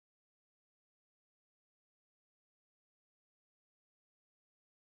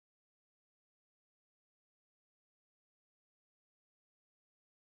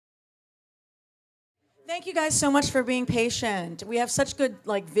Thank you guys so much for being patient. We have such good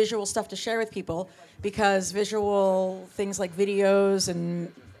visual stuff to share with people because visual things like videos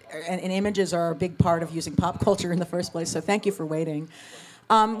and images are a big part of using pop culture in the first place. So thank you for waiting.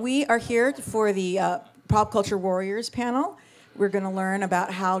 We are here for the Pop Culture Warriors panel. We're going to learn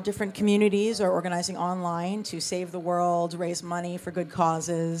about how different communities are organizing online to save the world, raise money for good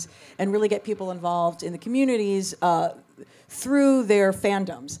causes, and really get people involved in the communities through their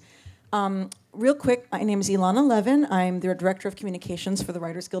fandoms. Real quick, my name is Elana Levin. I'm the Director of Communications for the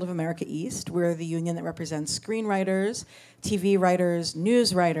Writers Guild of America East. We're the union that represents screenwriters, TV writers,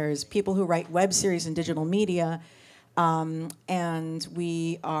 news writers, people who write web series and digital media. And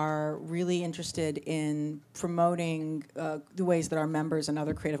we are really interested in promoting the ways that our members and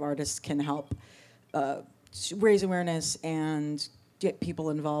other creative artists can help raise awareness and get people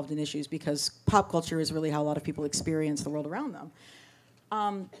involved in issues, because pop culture is really how a lot of people experience the world around them.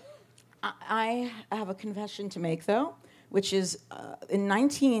 I have a confession to make, though, which is in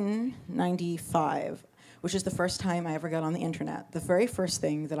 1995, which is the first time I ever got on the internet, the very first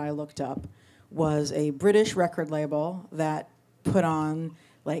thing that I looked up was a British record label that put on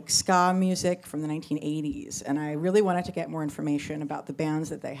ska music from the 1980s, and I really wanted to get more information about the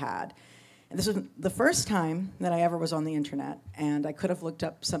bands that they had. And this was the first time that I ever was on the internet, and I could have looked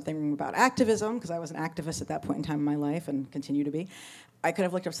up something about activism, because I was an activist at that point in time in my life and continue to be. I could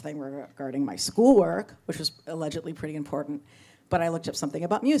have looked up something regarding my schoolwork, which was allegedly pretty important, but I looked up something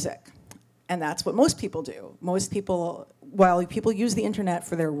about music. And that's what most people do. Most people, while people use the internet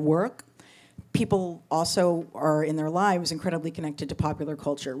for their work, people also are in their lives incredibly connected to popular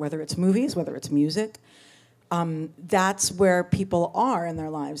culture, whether it's movies, whether it's music. That's where people are in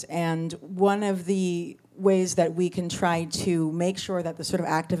their lives. And one of the ways that we can try to make sure that the sort of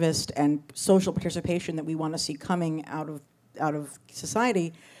activist and social participation that we want to see coming out of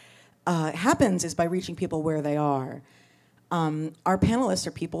society happens is by reaching people where they are. Our panelists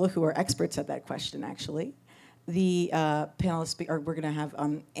are people who are experts at that question, actually. The panelists we're going to have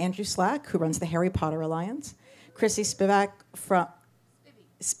Andrew Slack, who runs the Harry Potter Alliance, Crissy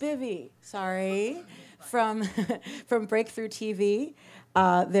Spivey from from Breakthrough TV.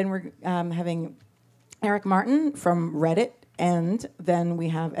 Then we're having Erik Martin from Reddit, and then we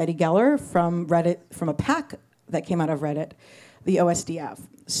have Eddie Geller from Reddit, from a PAC that came out of Reddit, the OSDF.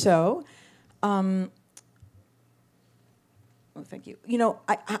 So, oh, thank you. You know,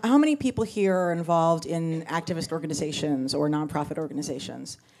 how many people here are involved in activist organizations or nonprofit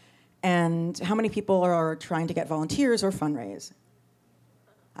organizations? And how many people are trying to get volunteers or fundraise?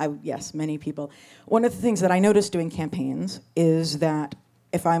 Yes, many people. One of the things that I noticed doing campaigns is that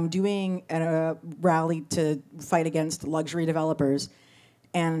if I'm doing a rally to fight against luxury developers,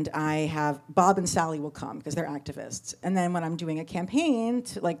 and I have Bob and Sally will come because they're activists. And then when I'm doing a campaign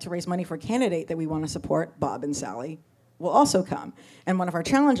to raise money for a candidate that we want to support, Bob and Sally will also come. And one of our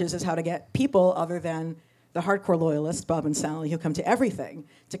challenges is how to get people other than the hardcore loyalists, Bob and Sally, who come to everything,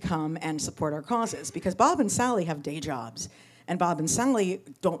 to come and support our causes. Because Bob and Sally have day jobs, and Bob and Sally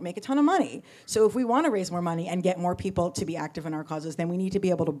don't make a ton of money. So if we want to raise more money and get more people to be active in our causes, then we need to be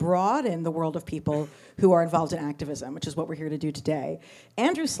able to broaden the world of people who are involved in activism, which is what we're here to do today.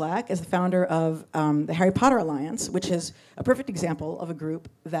 Andrew Slack is the founder of the Harry Potter Alliance, which is a perfect example of a group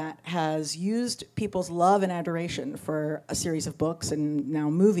that has used people's love and adoration for a series of books and now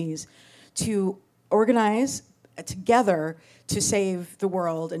movies to organize together to save the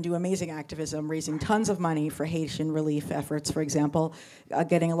world and do amazing activism, raising tons of money for Haitian relief efforts, for example,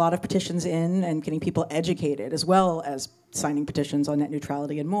 getting a lot of petitions in and getting people educated, as well as signing petitions on net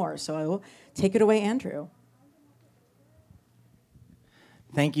neutrality and more. So I will take it away, Andrew.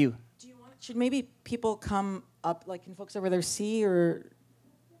 Thank you. Should maybe people come up, can folks over there see, or...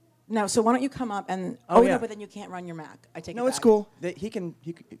 No, so why don't you come up and... Oh, yeah. No, but then you can't run your Mac. I take it back. No, it's cool. He can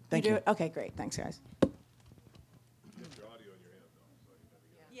thank you. Okay, great. Thanks, guys.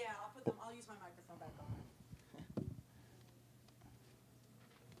 I'll use my microphone back on.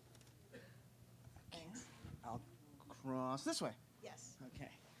 Thanks. I'll cross this way. Yes. Okay.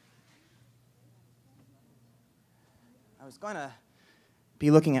 I was going to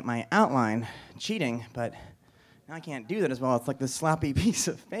be looking at my outline, cheating, but now I can't do that as well. It's like this sloppy piece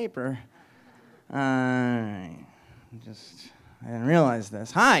of paper. I didn't realize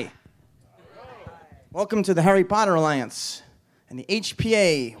this. Hi. Welcome to the Harry Potter Alliance. And the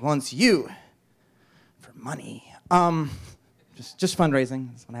HPA wants you for money. Just fundraising,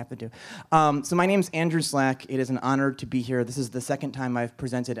 that's what I have to do. So my name's Andrew Slack. It is an honor to be here. This is the second time I've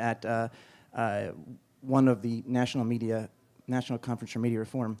presented at one of the National Conference for Media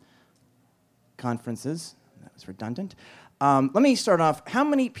Reform conferences. That was redundant. Let me start off. How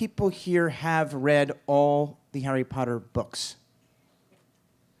many people here have read all the Harry Potter books?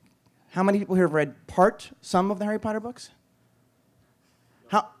 How many people here have read some of the Harry Potter books?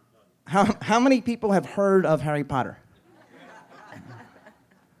 How many people have heard of Harry Potter?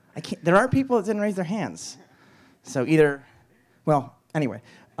 There are people that didn't raise their hands. So either, well, anyway,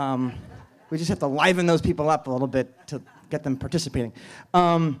 we just have to liven those people up a little bit to get them participating.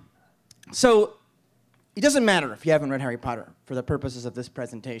 So it doesn't matter if you haven't read Harry Potter for the purposes of this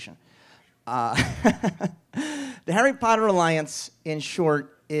presentation. The Harry Potter Alliance, in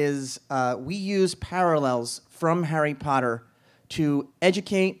short, is we use parallels from Harry Potter to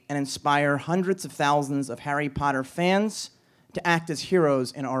educate and inspire hundreds of thousands of Harry Potter fans to act as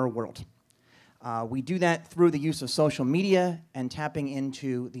heroes in our world. We do that through the use of social media and tapping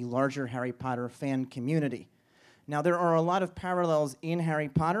into the larger Harry Potter fan community. Now, there are a lot of parallels in Harry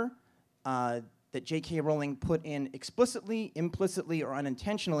Potter that J.K. Rowling put in explicitly, implicitly, or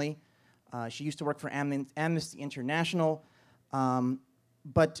unintentionally. She used to work for Amnesty International.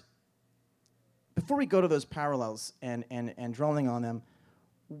 But before we go to those parallels and drawing on them,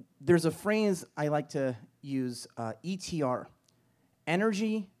 there's a phrase I like to use, ETR,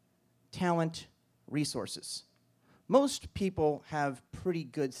 energy, talent, resources. Most people have pretty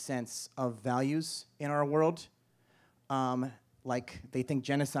good sense of values in our world. Like they think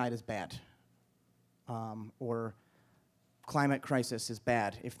genocide is bad, or climate crisis is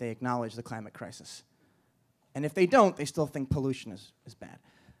bad if they acknowledge the climate crisis. And if they don't, they still think pollution is bad.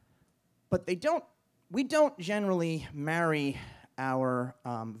 But we don't generally marry our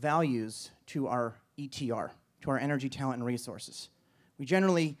values to our ETR, to our energy, talent, and resources. We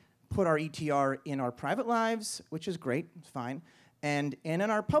generally put our ETR in our private lives, which is great, it's fine. And in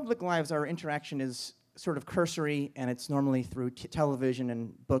our public lives, our interaction is sort of cursory, and it's normally through television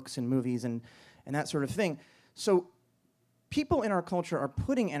and books and movies and that sort of thing. So people in our culture are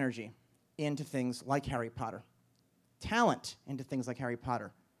putting energy into things like Harry Potter, talent into things like Harry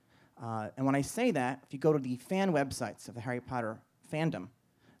Potter. And when I say that, if you go to the fan websites of the Harry Potter fandom,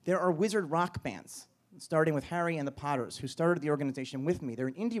 there are wizard rock bands, starting with Harry and the Potters, who started the organization with me. They're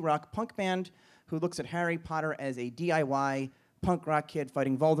an indie rock punk band who looks at Harry Potter as a DIY punk rock kid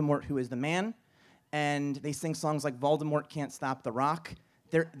fighting Voldemort, who is the man. And they sing songs like Voldemort Can't Stop the Rock.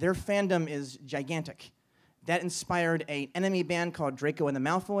 Their fandom is gigantic. That inspired an enemy band called Draco and the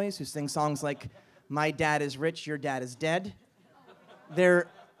Malfoys, who sing songs like My Dad is Rich, Your Dad is Dead. There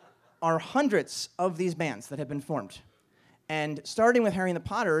are hundreds of these bands that have been formed. And starting with Harry and the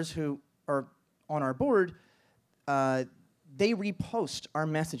Potters, who are on our board, they repost our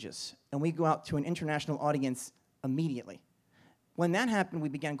messages, and we go out to an international audience immediately. When that happened, we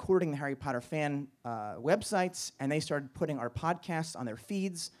began courting the Harry Potter fan websites, and they started putting our podcasts on their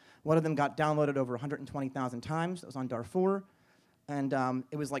feeds. One of them got downloaded over 120,000 times. It was on Darfur. And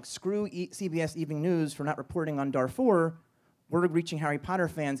it was like, screw CBS Evening News for not reporting on Darfur. We're reaching Harry Potter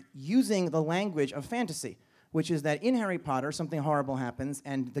fans using the language of fantasy, which is that in Harry Potter, something horrible happens,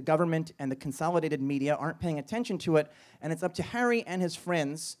 and the government and the consolidated media aren't paying attention to it, and it's up to Harry and his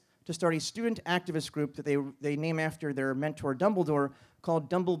friends to start a student activist group that they name after their mentor Dumbledore, called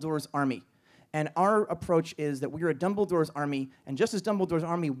Dumbledore's Army. And our approach is that we are Dumbledore's Army, and just as Dumbledore's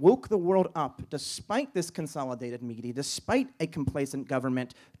Army woke the world up, despite this consolidated media, despite a complacent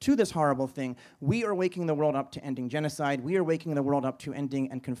government, to this horrible thing, we are waking the world up to ending genocide. We are waking the world up to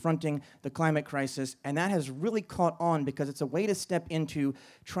ending and confronting the climate crisis, and that has really caught on because it's a way to step into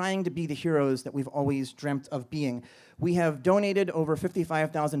trying to be the heroes that we've always dreamt of being. We have donated over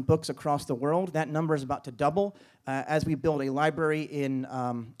 55,000 books across the world. That number is about to double as we build a library in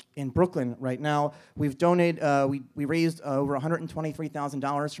Brooklyn right now. We've donated, we raised over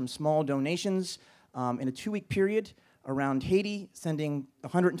 $123,000 from small donations in a 2-week period around Haiti, sending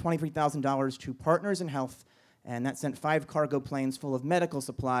 $123,000 to Partners in Health, and that sent 5 cargo planes full of medical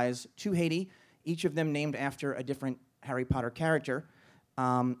supplies to Haiti, each of them named after a different Harry Potter character.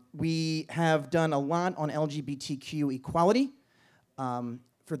 We have done a lot on LGBTQ equality.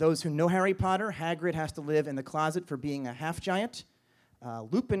 For those who know Harry Potter, Hagrid has to live in the closet for being a half-giant.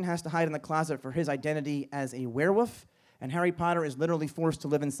 Lupin has to hide in the closet for his identity as a werewolf. And Harry Potter is literally forced to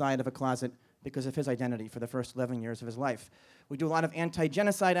live inside of a closet because of his identity for the first 11 years of his life. We do a lot of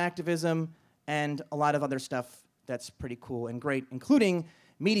anti-genocide activism and a lot of other stuff that's pretty cool and great, including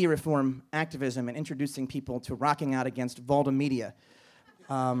media reform activism and introducing people to rocking out against Voldamedia.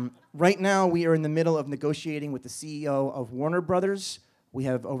 Right now, we are in the middle of negotiating with the CEO of Warner Brothers. We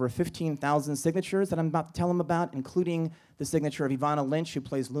have over 15,000 signatures that I'm about to tell them about, including the signature of Ivana Lynch, who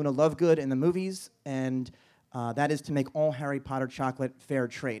plays Luna Lovegood in the movies, and that is to make all Harry Potter chocolate fair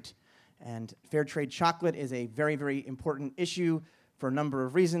trade. And fair trade chocolate is a very, very important issue for a number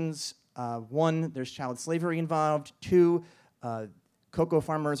of reasons. One, there's child slavery involved. Two, cocoa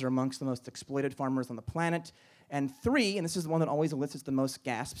farmers are amongst the most exploited farmers on the planet. And three, and this is the one that always elicits the most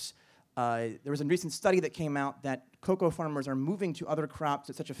gasps, there was a recent study that came out that cocoa farmers are moving to other crops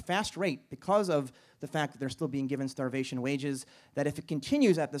at such a fast rate because of the fact that they're still being given starvation wages, that if it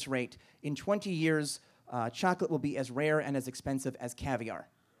continues at this rate, in 20 years, chocolate will be as rare and as expensive as caviar.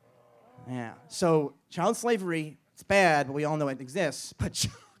 Yeah, so child slavery, it's bad, but we all know it exists, but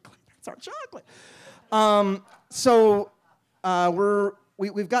chocolate, that's our chocolate.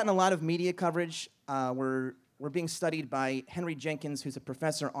 We've gotten a lot of media coverage. We're being studied by Henry Jenkins, who's a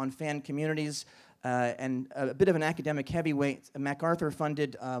professor on fan communities and a bit of an academic heavyweight, a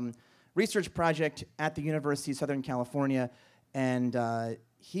MacArthur-funded research project at the University of Southern California. And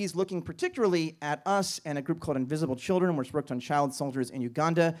he's looking particularly at us and a group called Invisible Children, which worked on child soldiers in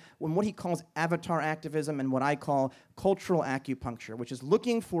Uganda, on what he calls avatar activism and what I call cultural acupuncture, which is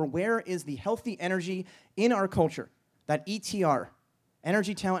looking for where is the healthy energy in our culture, that ETR,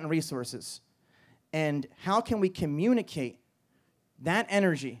 energy, talent, and resources. And how can we communicate that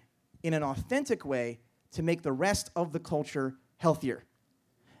energy in an authentic way to make the rest of the culture healthier?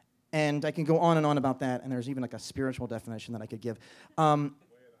 And I can go on and on about that, and there's even like a spiritual definition that I could give.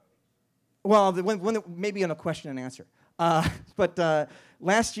 Well, maybe in a question and answer. But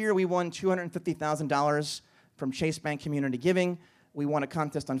last year we won $250,000 from Chase Bank Community Giving. We won a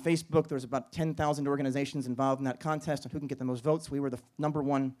contest on Facebook. There was about 10,000 organizations involved in that contest on who can get the most votes. We were the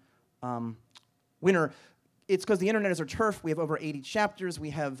 #1 winner. It's because the internet is our turf. We have over 80 chapters. We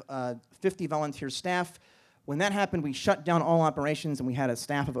have 50 volunteer staff. When that happened, we shut down all operations, and we had a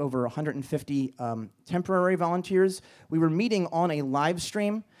staff of over 150 temporary volunteers. We were meeting on a live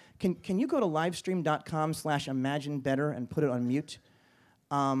stream. Can you go to livestream.com/imaginebetter and put it on mute?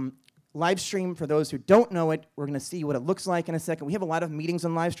 Livestream, for those who don't know it, we're going to see what it looks like in a second. We have a lot of meetings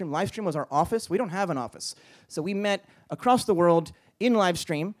on Livestream. Livestream was our office. We don't have an office. So we met across the world in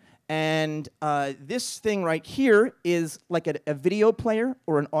Livestream. And this thing right here is like a video player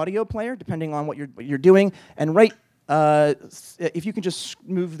or an audio player, depending on what you're doing. And if you can just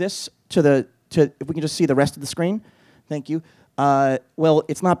move this if we can just see the rest of the screen. Thank you. Well,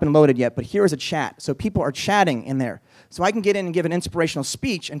 it's not been loaded yet, but here is a chat. So people are chatting in there. So I can get in and give an inspirational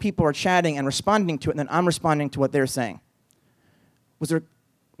speech, and people are chatting and responding to it, and then I'm responding to what they're saying. Was there?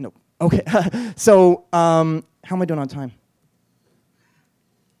 No. Okay. So how am I doing on time?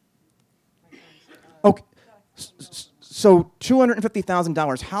 Okay, so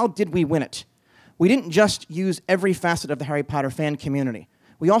 $250,000, how did we win it? We didn't just use every facet of the Harry Potter fan community.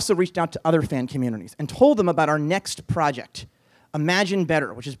 We also reached out to other fan communities and told them about our next project, Imagine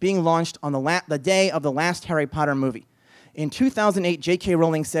Better, which is being launched on the day of the last Harry Potter movie. In 2008, J.K.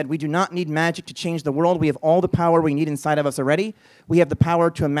 Rowling said, "We do not need magic to change the world. We have all the power we need inside of us already. We have the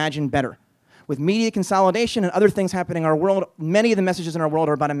power to imagine better." With media consolidation and other things happening in our world, many of the messages in our world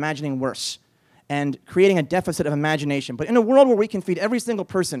are about imagining worse and creating a deficit of imagination. But in a world where we can feed every single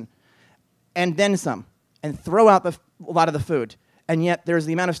person and then some, and throw out a lot of the food, and yet there's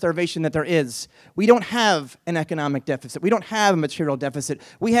the amount of starvation that there is, we don't have an economic deficit. We don't have a material deficit.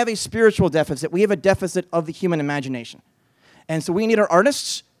 We have a spiritual deficit. We have a deficit of the human imagination. And so we need our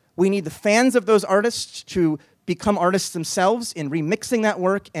artists. We need the fans of those artists to become artists themselves in remixing that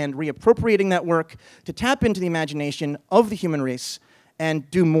work and reappropriating that work to tap into the imagination of the human race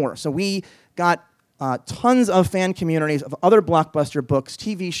and do more. So we got tons of fan communities of other blockbuster books,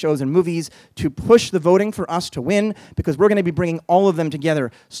 TV shows, and movies to push the voting for us to win, because we're going to be bringing all of them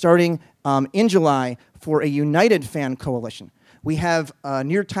together starting in July for a united fan coalition. We have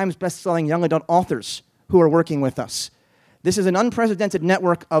New York Times best-selling young adult authors who are working with us. This is an unprecedented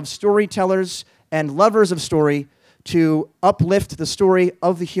network of storytellers and lovers of story to uplift the story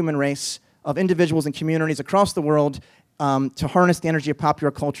of the human race, of individuals and communities across the world, to harness the energy of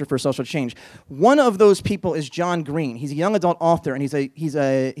popular culture for social change. One of those people is John Green. He's a young adult author, and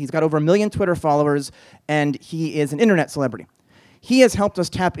he's got over 1 million Twitter followers, and he is an internet celebrity. He has helped us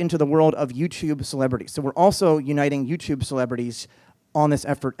tap into the world of YouTube celebrities. So we're also uniting YouTube celebrities on this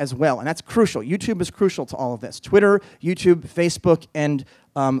effort as well, and that's crucial. YouTube is crucial to all of this. Twitter, YouTube, Facebook, and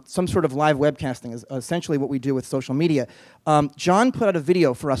some sort of live webcasting is essentially what we do with social media. John put out a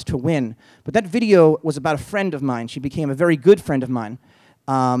video for us to win, but that video was about a friend of mine. She became a very good friend of mine,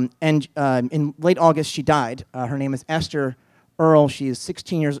 and in late August she died. Her name is Esther Earl. She was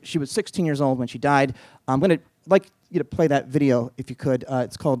 16 years old when she died. I'm going to like you to play that video if you could.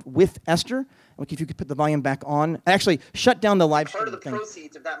 It's called With Esther. If you could put the volume back on. Actually, shut down the live stream. Part of the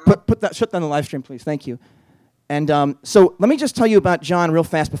proceeds of that shut down the live stream, please. Thank you. And so let me just tell you about John real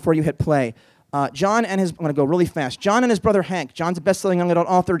fast before you hit play. John and his, I'm going to go really fast. John and his brother Hank. John's a best-selling young adult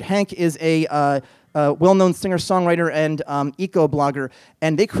author. Hank is a well-known singer-songwriter and eco-blogger,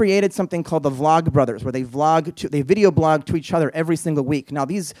 and they created something called the Vlog Brothers, where they video blog to each other every single week. Now,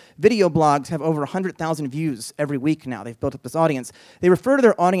 these video blogs have over 100,000 views every week now. They've built up this audience. They refer to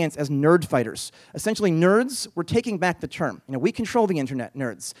their audience as nerd fighters. Essentially, nerds, we're taking back the term. You know, we control the internet,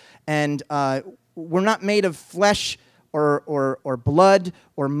 nerds, and we're not made of flesh or blood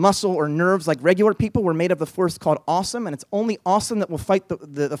or muscle or nerves like regular people. We're made of the force called awesome, and it's only awesome that will fight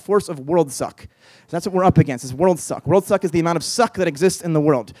the force of world suck. So that's what we're up against, is world suck. World suck is the amount of suck that exists in the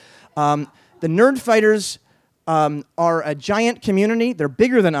world. The nerd fighters are a giant community. They're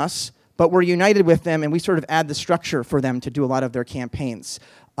bigger than us, but we're united with them, and we sort of add the structure for them to do a lot of their campaigns.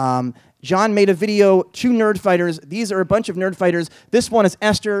 John made a video to nerd fighters. These are a bunch of nerd fighters. This one is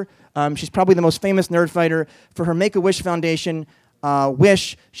Esther. She's probably the most famous nerd fighter. For her Make-A-Wish Foundation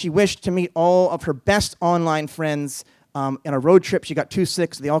wish, she wished to meet all of her best online friends in a road trip. She got too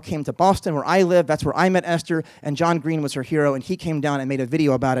sick, so they all came to Boston, where I live. That's where I met Esther, and John Green was her hero, and he came down and made a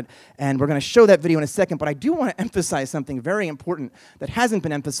video about it. And we're going to show that video in a second, but I do want to emphasize something very important that hasn't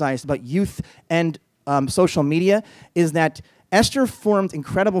been emphasized about youth and social media, is that Esther formed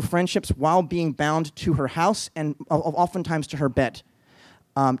incredible friendships while being bound to her house and oftentimes to her bed.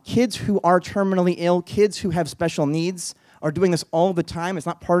 Kids who are terminally ill, kids who have special needs are doing this all the time. It's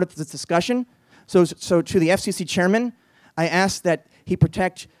not part of this discussion. So to the FCC chairman, I ask that he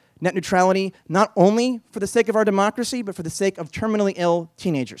protect net neutrality not only for the sake of our democracy, but for the sake of terminally ill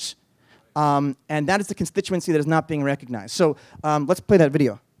teenagers. And that is the constituency that is not being recognized. So let's play that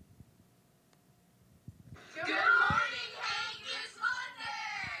video.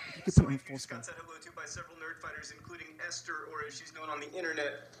 So we just got said hello to by several nerd fighters, including Esther, or as she's known on the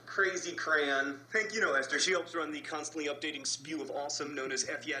internet, Crazy Crayon. Hank, you know Esther. She helps run the constantly updating spew of awesome known as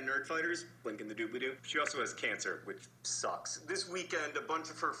F Yeah Nerd Fighters. Link in the doobly-doo. She also has cancer, which sucks. This weekend, a bunch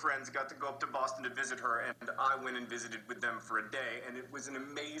of her friends got to go up to Boston to visit her, and I went and visited with them for a day, and it was an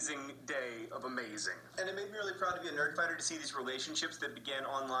amazing day of amazing. And it made me really proud to be a nerd fighter to see these relationships that began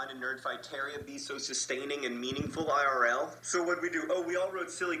online in Nerdfighteria be so sustaining and meaningful IRL. So what'd we do? Oh, we all wrote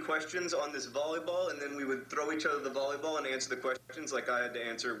silly questions on this volleyball, and then we would throw each other the volleyball and answer the questions like I had to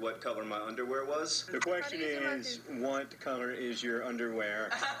answer what color my underwear was. The question is, what color is your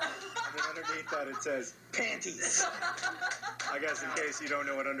underwear? And then underneath that it says, panties. I guess in case you don't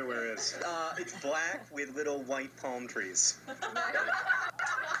know what underwear is. It's black with little white palm trees.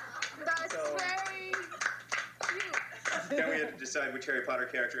 That's very cute. Then we had to decide which Harry Potter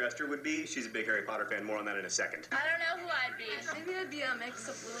character Esther would be. She's a big Harry Potter fan. More on that in a second. I don't know who I'd be. Maybe I'd be a mix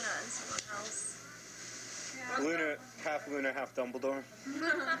of Luna and someone else. Yeah. Luna, half Dumbledore.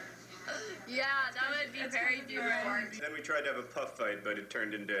 Yeah, that would be very different. Then we tried to have a puff fight, but it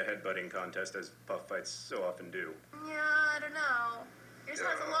turned into a headbutting contest, as puff fights so often do. Yeah, I don't know. Yours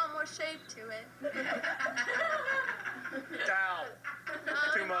has a lot more shape to it. Ow!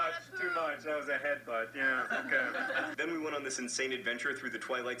 Too much. That was a headbutt. Yeah, okay. Then we went on this insane adventure through the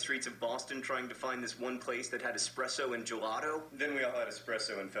twilight streets of Boston, trying to find this one place that had espresso and gelato. Then we all had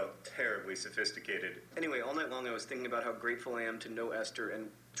espresso and felt terribly sophisticated. Anyway, all night long I was thinking about how grateful I am to know Esther and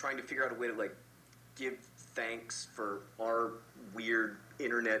trying to figure out a way to, like, give thanks for our weird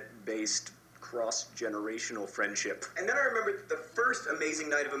internet-based cross-generational friendship. And then I remember that the first amazing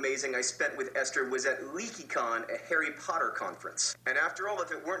night of amazing I spent with Esther was at LeakyCon, a Harry Potter conference. And after all,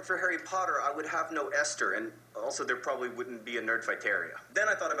 if it weren't for Harry Potter, I would have no Esther, and also there probably wouldn't be a Nerdfighteria. Then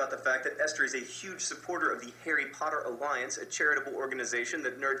I thought about the fact that Esther is a huge supporter of the Harry Potter Alliance, a charitable organization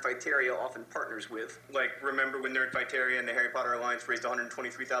that Nerdfighteria often partners with. Like, remember when Nerdfighteria and the Harry Potter Alliance raised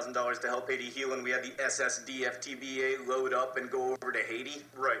 $123,000 to help Haiti heal, and we had the SSDFTBA load up and go over to Haiti?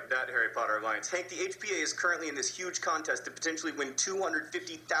 Right, that Harry Potter Alliance. Hank, the HPA is currently in this huge contest to potentially win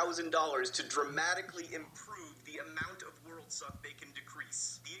 $250,000 to dramatically improve the amount of world suck they can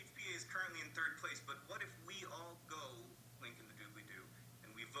decrease. The HPA is currently in third place, but what if we all go, link in the doobly-doo,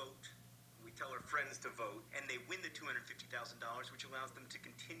 and we vote, we tell our friends to vote, and they win the $250,000, which allows them to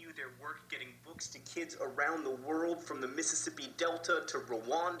continue their work getting books to kids around the world, from the Mississippi Delta to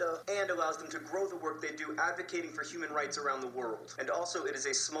Rwanda, and allows them to grow the work they do advocating for human rights around the world. And also, it is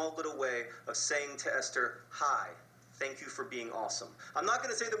a small little way of saying to Esther, hi, thank you for being awesome. I'm not going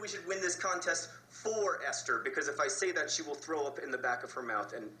to say that we should win this contest for Esther, because if I say that, she will throw up in the back of her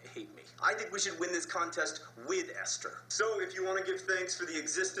mouth and hate me. I think we should win this contest with Esther. So if you want to give thanks for the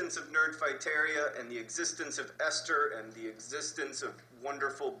existence of Nerdfighteria and the existence of Esther and the existence of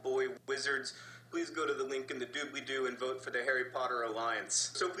wonderful boy wizards, please go to the link in the doobly-doo and vote for the Harry Potter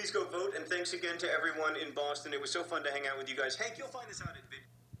Alliance. So please go vote, and thanks again to everyone in Boston. It was so fun to hang out with you guys. Hank, you'll find this out at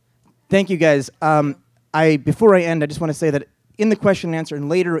Thank you, guys. Before I end, I just want to say that in the question and answer and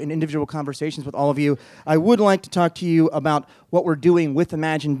later in individual conversations with all of you, I would like to talk to you about what we're doing with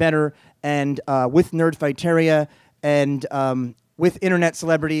Imagine Better and with Nerdfighteria and with internet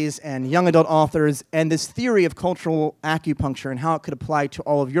celebrities and young adult authors and this theory of cultural acupuncture and how it could apply to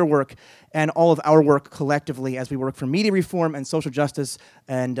all of your work and all of our work collectively as we work for media reform and social justice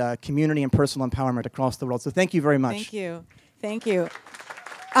and community and personal empowerment across the world. So thank you very much. Thank you. Thank you.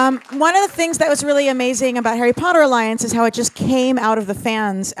 One of the things that was really amazing about Harry Potter Alliance is how it just came out of the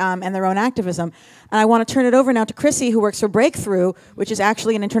fans and their own activism. And I want to turn it over now to Crissy, who works for Breakthrough, which is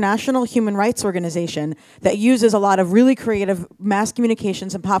actually an international human rights organization that uses a lot of really creative mass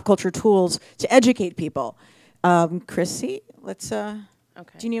communications and pop culture tools to educate people. Crissy, let's. Okay.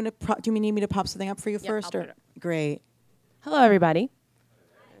 Do you need me to pop something up for you first? I'll put it up. Great. Hello, everybody.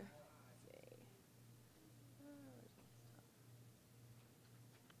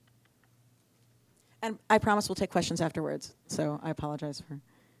 And I promise we'll take questions afterwards, so I apologize for...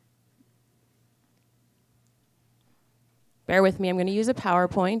 Bear with me, I'm going to use a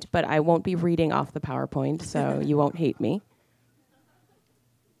PowerPoint, but I won't be reading off the PowerPoint, so you won't hate me.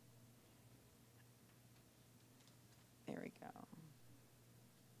 There we go.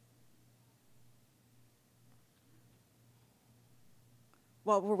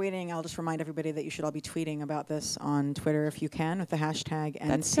 While we're waiting, I'll just remind everybody that you should all be tweeting about this on Twitter if you can with the hashtag NC.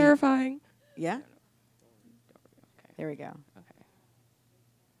 That's terrifying. Yeah? There we go. Okay.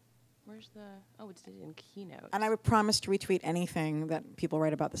 Where's the... Oh, it's in Keynote. And I would promise to retweet anything that people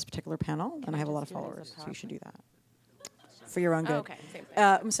write about this particular panel, and I have a lot of just do it as a followers, so you should do PowerPoint? that. For your own good. Oh, okay, same thing.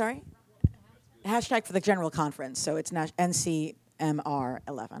 I'm sorry? Hashtag for the general conference, so it's NCMR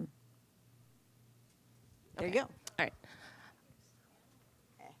 11. There you go. All right.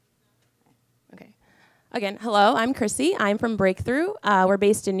 Okay. Again, hello, I'm Crissy. I'm from Breakthrough. We're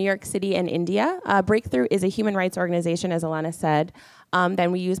based in New York City and India. Breakthrough is a human rights organization, as Elana said.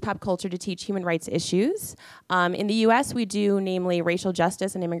 Then we use pop culture to teach human rights issues. In the US, we do namely racial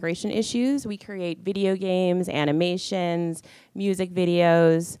justice and immigration issues. We create video games, animations, music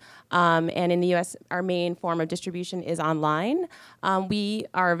videos. And in the US, our main form of distribution is online. We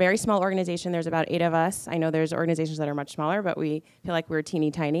are a very small organization. There's about 8 of us. I know there's organizations that are much smaller, but we feel like we're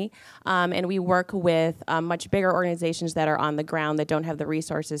teeny tiny. And we work with much bigger organizations that are on the ground that don't have the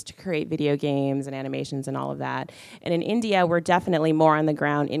resources to create video games and animations and all of that. And in India, we're definitely more on the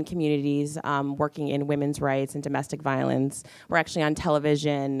ground in communities, working in women's rights and domestic violence. We're actually on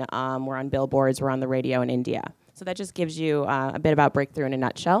television, we're on billboards, we're on the radio in India. So that just gives you a bit about Breakthrough in a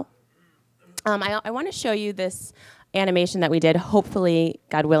nutshell. I want to show you this animation that we did, hopefully,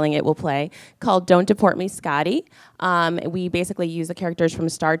 God willing, it will play, called Don't Deport Me, Scotty. We basically use the characters from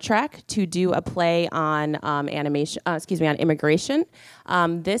Star Trek to do a play on on immigration.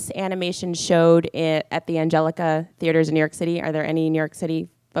 This animation showed it at the Angelica Theaters in New York City. Are there any New York City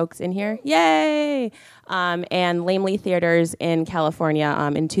folks in here? Yay! And Lamely Theaters in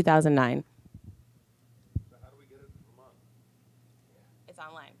California in 2009. It's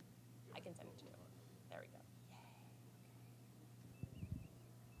online. I can send it to you. There we go.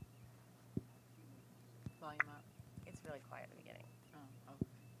 Volume up. It's really quiet at the beginning. Oh,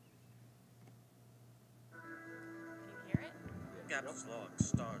 Can you hear it? Captain's log,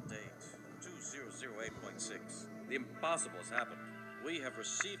 star date 2008.6. The impossible has happened. We have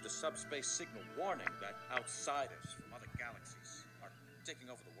received a subspace signal warning that outsiders from other galaxies are taking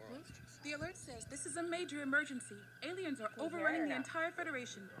over the world. The alert says this is a major emergency. Aliens are overrunning the entire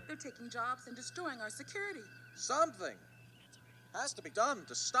Federation. They're taking jobs and destroying our security. Something has to be done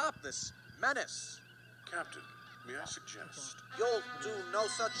to stop this menace. Captain, may I suggest? You'll do no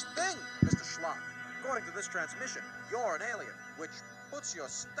such thing, Mr. Schlock. According to this transmission, you're an alien, which puts your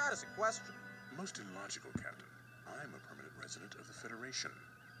status in question. Most illogical, Captain. I'm a permanent resident of the Federation.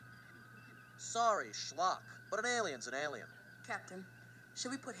 Sorry, Schlock, but an alien's an alien. Captain,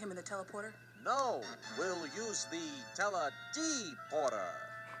 should we put him in the teleporter? No, we'll use the tele-deporter.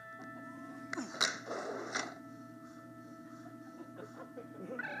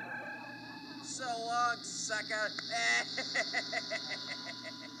 So long, sucker.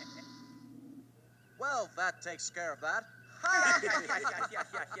 Well, that takes care of that.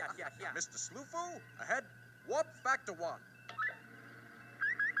 Mr. Slewfoo, ahead. Warp Factor 1.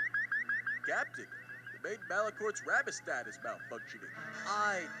 Captain, the main Malacort's Rabistat is malfunctioning.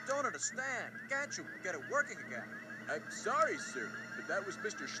 I don't understand. Can't you get it working again? I'm sorry, sir, but that was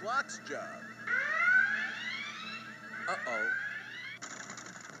Mr. Schlock's job. Uh-oh.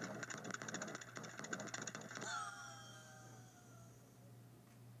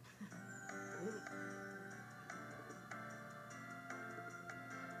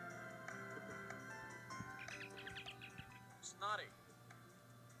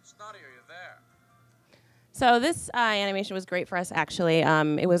 Snotty, are you there? So this animation was great for us, actually.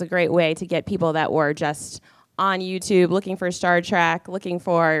 It was a great way to get people that were just on YouTube looking for Star Trek, looking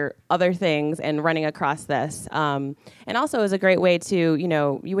for other things, and running across this. And also it was a great way to,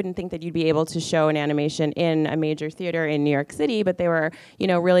 you wouldn't think that you'd be able to show an animation in a major theater in New York City, but they were,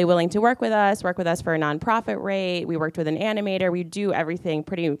 really willing to work with us for a nonprofit rate. We worked with an animator. We do everything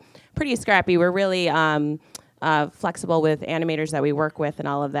pretty scrappy. We're really flexible with animators that we work with and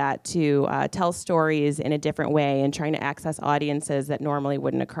all of that to tell stories in a different way and trying to access audiences that normally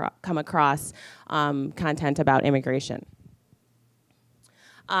wouldn't come across content about immigration.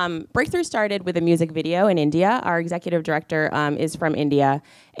 Breakthrough started with a music video in India. Our executive director is from India,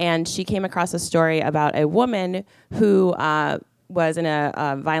 and she came across a story about a woman who was in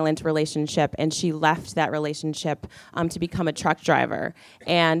a violent relationship, and she left that relationship to become a truck driver.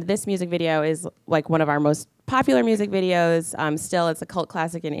 And this music video is like one of our most popular music videos. Still, it's a cult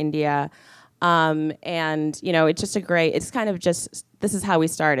classic in India. And it's just it's kind of just, this is how we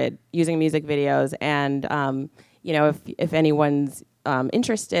started using music videos. And if anyone's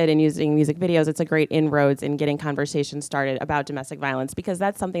interested in using music videos, it's a great inroads in getting conversations started about domestic violence, because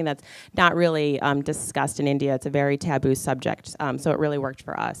that's something that's not really discussed in India. It's a very taboo subject, so it really worked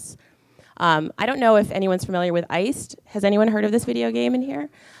for us. I don't know if anyone's familiar with Iced. Has anyone heard of this video game in here?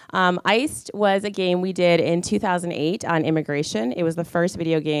 Iced was a game we did in 2008 on immigration. It was the first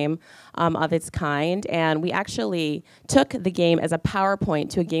video game of its kind, and we actually took the game as a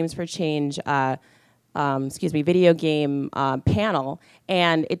PowerPoint to a Games for Change video game panel,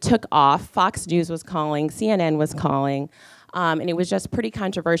 and it took off. Fox News was calling, CNN was calling, and it was just pretty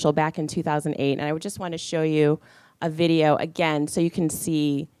controversial back in 2008. And I would just want to show you a video again so you can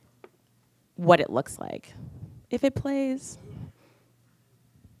see what it looks like. If it plays.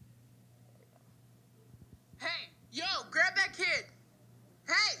 Hey, yo, grab that kid.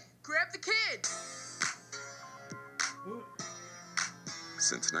 Hey, grab the kid.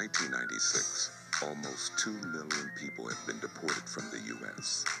 Since 1996, almost 2 million people have been deported from the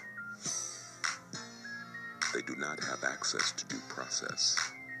U.S. They do not have access to due process.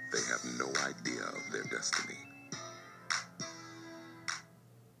 They have no idea of their destiny.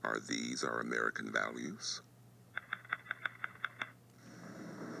 Are these our American values?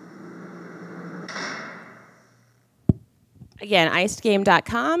 Again,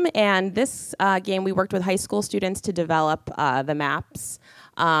 icedgame.com, and this game we worked with high school students to develop the maps.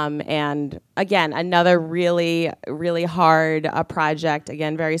 And again, another really, really hard project.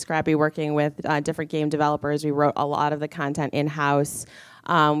 Again, very scrappy, working with different game developers. We wrote a lot of the content in-house.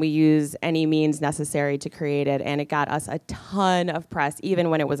 We use any means necessary to create it, and it got us a ton of press,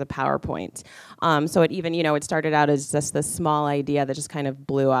 even when it was a PowerPoint. So it even, it started out as just this small idea that just kind of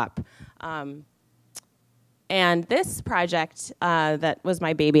blew up. And this project that was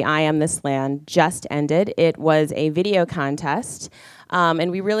my baby, I Am This Land, just ended. It was a video contest, and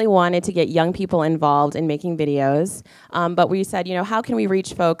we really wanted to get young people involved in making videos. But we said, how can we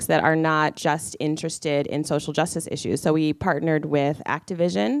reach folks that are not just interested in social justice issues? So we partnered with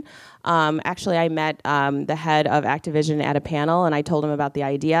Activision. Actually, I met the head of Activision at a panel, and I told him about the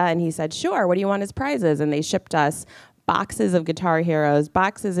idea, and he said, sure, what do you want as prizes? And they shipped us boxes of Guitar Heroes,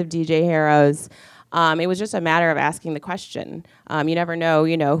 boxes of DJ Heroes. It was just a matter of asking the question. You never know,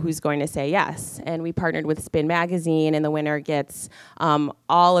 who's going to say yes. And we partnered with Spin Magazine, and the winner gets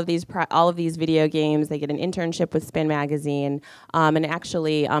all of these video games. They get an internship with Spin Magazine. And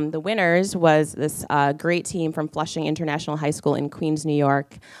actually, the winners was this great team from Flushing International High School in Queens, New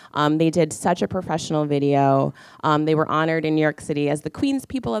York. They did such a professional video. They were honored in New York City as the Queens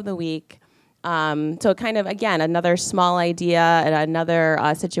People of the Week. So kind of, again, another small idea and another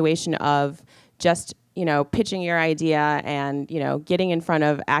situation of just, pitching your idea and, getting in front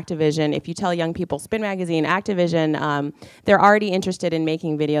of Activision. If you tell young people, Spin Magazine, Activision, they're already interested in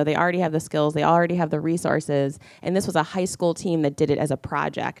making video. They already have the skills. They already have the resources. And this was a high school team that did it as a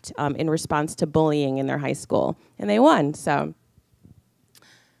project in response to bullying in their high school. And they won, so.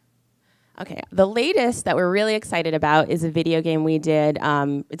 Okay, the latest that we're really excited about is a video game we did.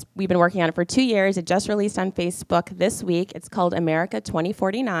 We've been working on it for 2 years. It just released on Facebook this week. It's called America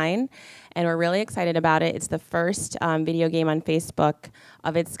 2049, and we're really excited about it. It's the first video game on Facebook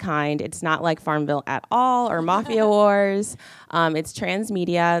of its kind. It's not like Farmville at all or Mafia Wars. It's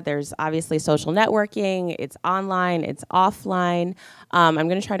transmedia. There's obviously social networking. It's online. It's offline. I'm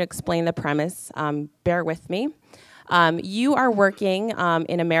going to try to explain the premise. Bear with me. You are working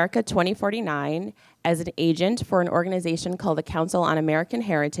in America 2049, as an agent for an organization called the Council on American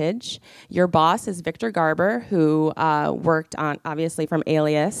Heritage. Your boss is Victor Garber, who worked on, obviously, from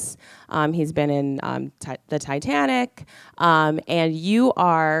Alias. He's been in the Titanic. And you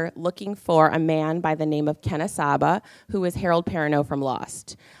are looking for a man by the name of Ken Asaba, who is Harold Perrineau from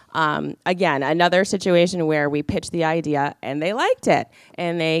Lost. Again, another situation where we pitched the idea, and they liked it,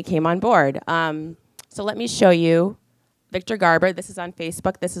 and they came on board. So let me show you Victor Garber. This is on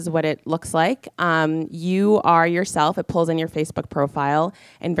Facebook. This is what it looks like. You are yourself. It pulls in your Facebook profile,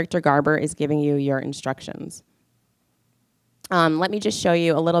 and Victor Garber is giving you your instructions. Let me just show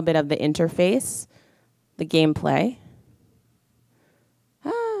you a little bit of the interface, the gameplay.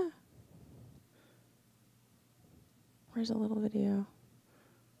 Where's a little video?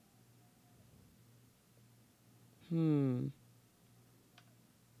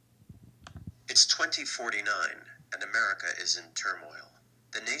 It's 2049, and America is in turmoil.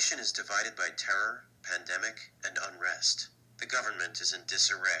 The nation is divided by terror, pandemic, and unrest. The government is in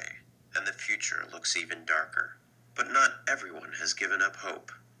disarray, and the future looks even darker. But not everyone has given up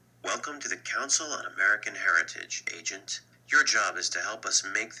hope. Welcome to the Council on American Heritage, Agent. Your job is to help us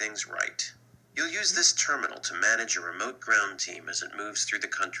make things right. You'll use this terminal to manage a remote ground team as it moves through the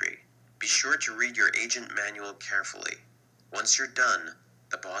country. Be sure to read your agent manual carefully. Once you're done,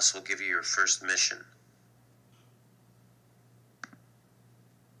 the boss will give you your first mission.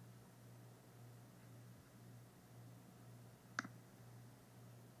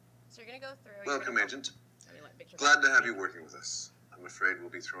 So you're going to go through. Welcome, Agent. Glad to have you working with us. I'm afraid we'll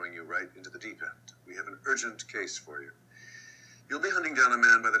be throwing you right into the deep end. We have an urgent case for you. You'll be hunting down a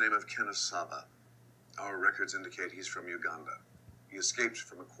man by the name of Ken Asaba. Our records indicate he's from Uganda. He escaped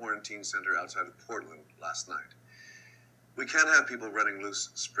from a quarantine center outside of Portland last night. We can't have people running loose,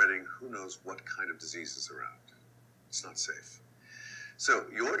 spreading who knows what kind of diseases around. It's not safe. So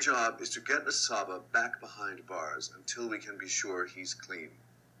your job is to get Asaba back behind bars until we can be sure he's clean.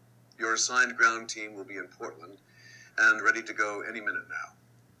 Your assigned ground team will be in Portland and ready to go any minute now.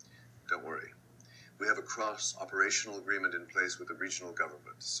 Don't worry. We have a cross-operational agreement in place with the regional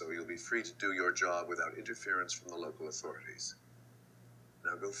government, so you'll be free to do your job without interference from the local authorities.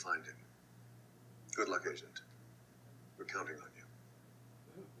 Now go find him. Good luck, Agent. We're counting on you.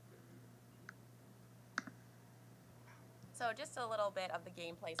 So just a little bit of the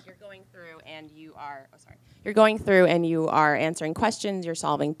gameplay. So you're going through and you are, You're going through and you are answering questions, you're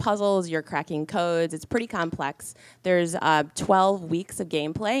solving puzzles, you're cracking codes. It's pretty complex. There's 12 weeks of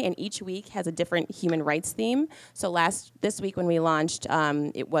gameplay, and each week has a different human rights theme. So this week when we launched,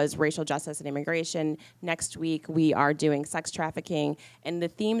 it was racial justice and immigration. Next week we are doing sex trafficking, and the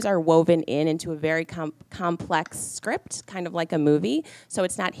themes are woven into a very complex script, kind of like a movie. So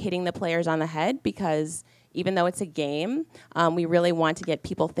it's not hitting the players on the head, because even though it's a game, we really want to get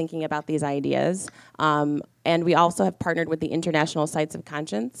people thinking about these ideas. And we also have partnered with the International Sites of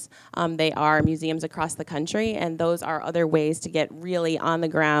Conscience. They are museums across the country, and those are other ways to get really on the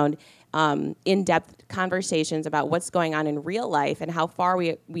ground, in-depth conversations about what's going on in real life and how far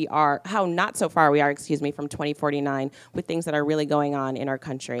how not so far we are, from 2049 with things that are really going on in our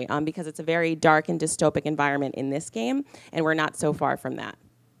country. Because it's a very dark and dystopic environment in this game, and we're not so far from that.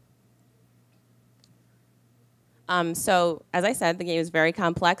 So, as I said, the game is very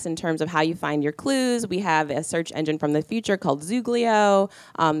complex in terms of how you find your clues. We have a search engine from the future called Zuglio.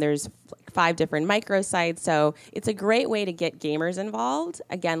 There's 5 different microsites, so it's a great way to get gamers involved,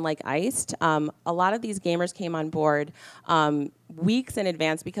 again, like Iced. A lot of these gamers came on board weeks in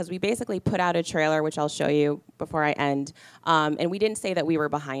advance, because we basically put out a trailer, which I'll show you before I end, and we didn't say that we were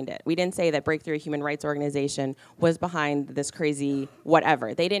behind it. We didn't say that Breakthrough Human Rights Organization was behind this crazy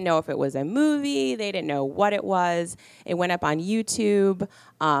whatever. They didn't know if it was a movie. They didn't know what it was. It went up on YouTube.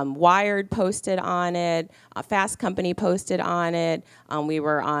 Wired posted on it. Fast Company posted on it. We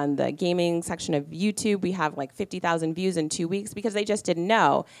were on the gaming section of YouTube. We have like 50,000 views in 2 weeks, because they just didn't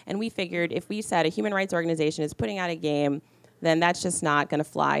know. And we figured if we said a human rights organization is putting out a game, then that's just not going to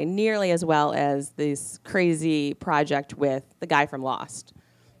fly nearly as well as this crazy project with the guy from Lost.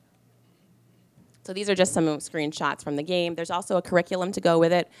 So these are just some screenshots from the game. There's also a curriculum to go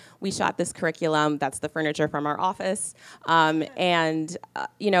with it. We shot this curriculum. That's the furniture from our office. It's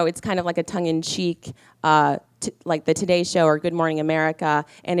kind of like a tongue-in-cheek, like the Today Show or Good Morning America,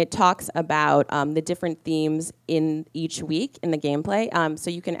 and it talks about the different themes in each week in the gameplay. So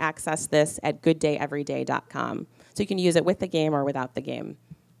you can access this at gooddayeveryday.com. So you can use it with the game or without the game.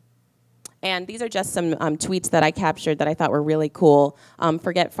 And these are just some tweets that I captured that I thought were really cool.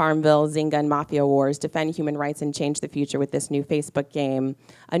 Forget Farmville, Zynga, and Mafia Wars. Defend human rights and change the future with this new Facebook game.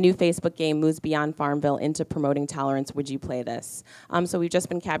 A new Facebook game moves beyond Farmville into promoting tolerance. Would you play this? So we've just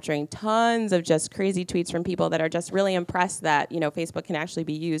been capturing tons of just crazy tweets from people that are just really impressed that Facebook can actually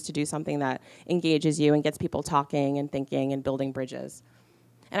be used to do something that engages you and gets people talking and thinking and building bridges.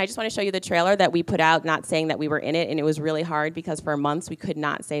 And I just want to show you the trailer that we put out, not saying that we were in it, and it was really hard because for months we could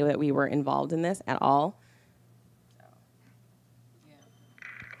not say that we were involved in this at all.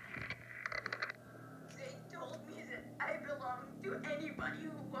 They told me that I belong to anybody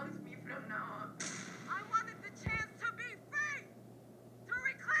who wants me from now on. I wanted the chance to be free, to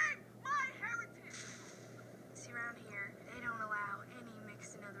reclaim my heritage. See, around here, they don't allow any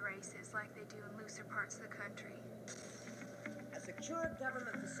mixing of the races like they do in looser parts of the country. A secure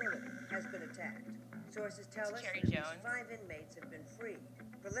government facility has been attacked. Sources tell us that at least 5 inmates have been freed.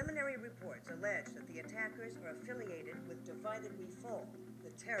 Preliminary reports allege that the attackers are affiliated with Divided We Fall, the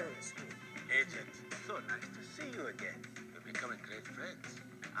terrorist group. Agent, so nice to see you again. We're becoming great friends.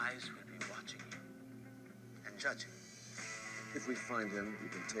 Eyes will be watching you and judging. If we find him, we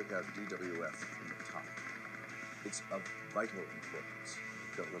can take out DWF from the top. It's of vital importance.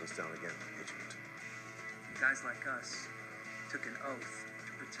 Don't let us down again, Agent. Guys like us took an oath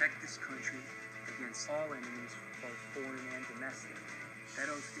to protect this country against all enemies, both foreign and domestic. That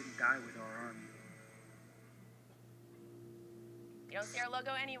oath didn't die with our army. You don't see our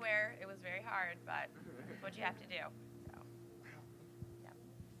logo anywhere. It was very hard, but it's what you have to do. So, yeah.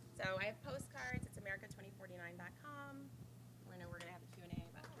 So I have postcards. It's america2049.com. We're going to have a Q&A.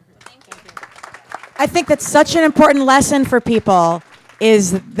 So thank you. I think that's such an important lesson for people,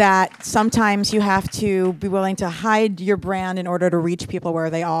 is that sometimes you have to be willing to hide your brand in order to reach people where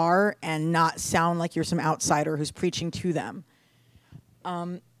they are and not sound like you're some outsider who's preaching to them.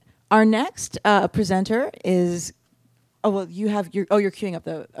 Our next presenter is, you're queuing up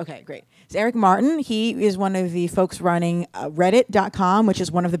okay, great. It's Erik Martin. He is one of the folks running Reddit.com, which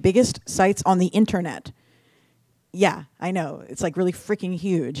is one of the biggest sites on the internet. Yeah, I know. It's like really freaking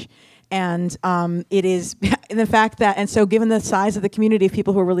huge. And it is the fact that, and so given the size of the community of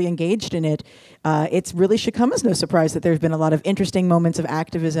people who are really engaged in it, it really should come as no surprise that there's been a lot of interesting moments of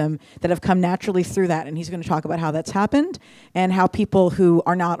activism that have come naturally through that. And he's going to talk about how that's happened and how people who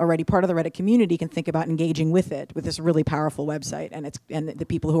are not already part of the Reddit community can think about engaging with it, with this really powerful website and the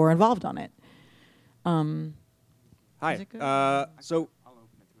people who are involved on it. Hi.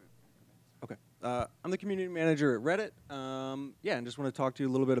 I'm the community manager at Reddit. And just want to talk to you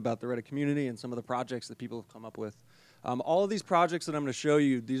a little bit about the Reddit community and some of the projects that people have come up with. All of these projects that I'm going to show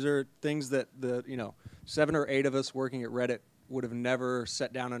you, these are things that 7 or 8 of us working at Reddit would have never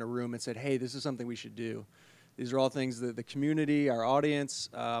sat down in a room and said, hey, this is something we should do. These are all things that the community, our audience,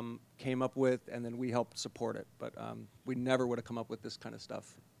 came up with, and then we helped support it. But we never would have come up with this kind of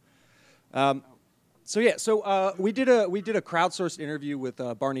stuff. We did a crowdsourced interview with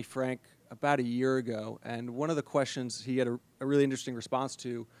Barney Frank about a year ago, and one of the questions he had a really interesting response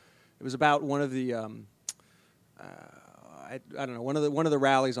to. It was about one of the one of the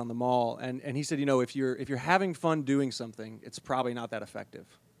rallies on the mall, and he said, if you're having fun doing something, it's probably not that effective.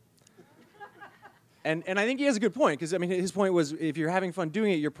 and I think he has a good point, because his point was, if you're having fun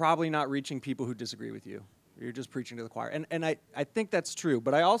doing it, you're probably not reaching people who disagree with you. You're just preaching to the choir, and I think that's true.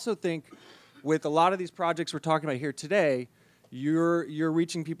 But I also think with a lot of these projects we're talking about here today, you're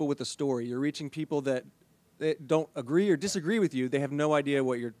reaching people with a story. You're reaching people that don't agree or disagree with you. They have no idea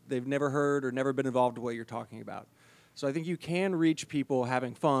they've never heard or never been involved in what you're talking about. So I think you can reach people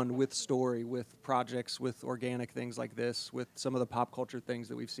having fun with story, with projects, with organic things like this, with some of the pop culture things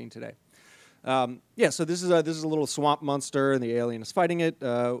that we've seen today. So this is a little swamp monster, and the alien is fighting it.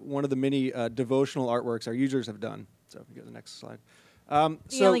 One of the many devotional artworks our users have done. So if you go to the next slide. The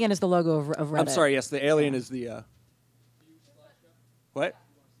alien is the logo of Reddit. I'm sorry. Yes, the alien is the. What?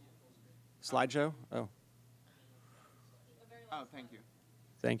 Slideshow? Oh. Oh, thank you.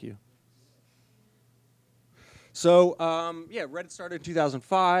 Thank you. So, Reddit started in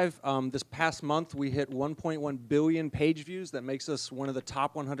 2005. This past month, we hit 1.1 billion page views. That makes us one of the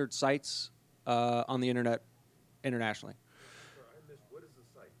top 100 sites on the internet internationally. What is the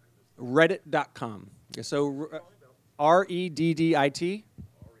site? Reddit.com. So, REDDIT. REDDIT.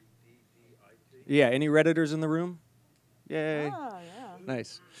 Yeah, any Redditors in the room? Yay. Oh, yeah.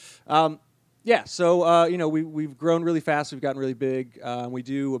 Nice. We've grown really fast. We've gotten really big. We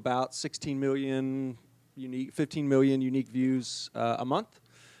do about 15 million unique views a month.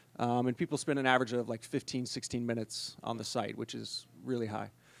 And people spend an average of like 15, 16 minutes on the site, which is really high.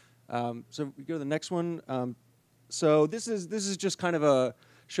 So we go to the next one. So this is just kind of a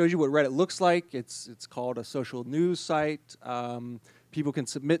shows you what Reddit looks like. It's called a social news site. People can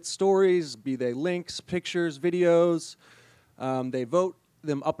submit stories, be they links, pictures, videos. They vote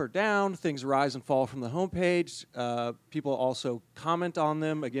them up or down. Things rise and fall from the homepage. People also comment on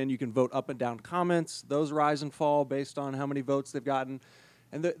them. Again, you can vote up and down comments. Those rise and fall based on how many votes they've gotten.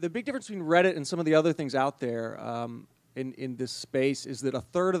 And the big difference between Reddit and some of the other things out there in this space is that a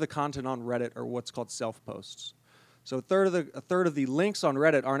third of the content on Reddit are what's called self-posts. So a third of the links on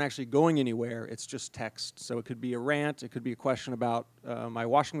Reddit aren't actually going anywhere. It's just text. So it could be a rant. It could be a question about my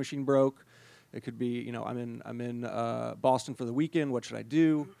washing machine broke. It could be, you know, I'm in Boston for the weekend. What should I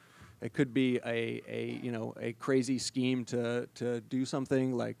do? It could be a crazy scheme to do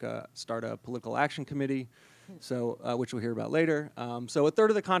something like start a political action committee. So which we'll hear about later. So a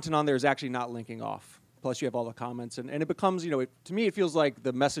third of the content on there is actually not linking off. Plus you have all the comments, and it becomes, you know, to me it feels like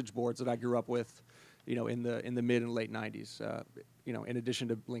the message boards that I grew up with, you know, in the mid and late 90s, you know, in addition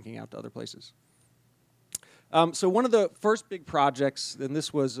to linking out to other places. So one of the first big projects, and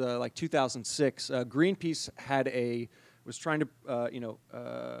this was like 2006, Greenpeace was trying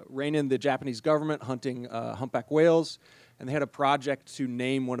to, rein in the Japanese government hunting humpback whales, and they had a project to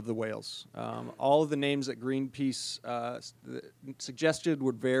name one of the whales. All of the names that Greenpeace suggested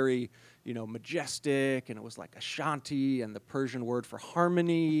were very, you know, majestic, and it was like Ashanti and the Persian word for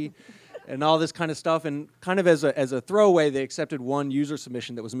harmony, and all this kind of stuff. And kind of as a throwaway, they accepted one user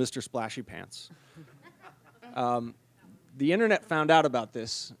submission that was Mr. Splashy Pants. The internet found out about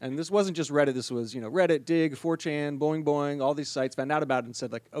this, and this wasn't just Reddit. This was, you know, Reddit, Dig, 4chan, Boing Boing, all these sites found out about it and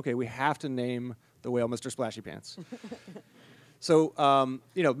said, like, okay, we have to name the whale Mr. Splashy Pants. So,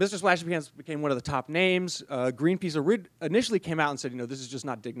 you know, Mr. Splashy Pants became one of the top names. Greenpeace initially came out and said, you know, this is just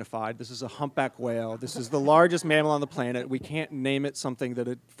not dignified. This is a humpback whale. This is the largest mammal on the planet. We can't name it something that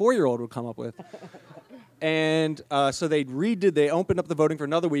a 4-year-old would come up with. And so they opened up the voting for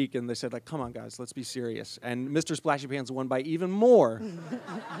another week, and they said, like, come on, guys, let's be serious. And Mr. Splashy Pants won by even more.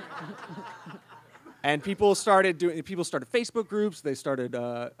 And people started Facebook groups. They started,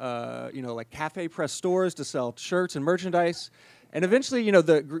 you know, like cafe press stores to sell shirts and merchandise. And eventually, you know,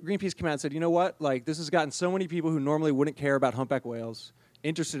 the Greenpeace came out and said, you know what, like, this has gotten so many people who normally wouldn't care about humpback whales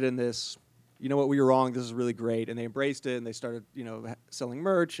interested in this. You know what, we were wrong. This is really great. And they embraced it, and they started, you know, selling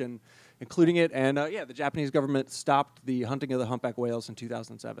merch and including it. And yeah, the Japanese government stopped the hunting of the humpback whales in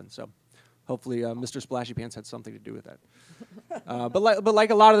 2007. So hopefully Mr. Splashy Pants had something to do with that. But like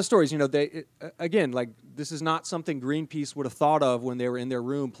a lot of the stories, you know, again, like, this is not something Greenpeace would have thought of when they were in their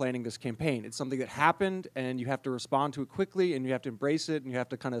room planning this campaign. It's something that happened, and you have to respond to it quickly, and you have to embrace it, and you have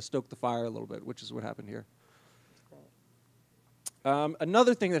to kind of stoke the fire a little bit, which is what happened here.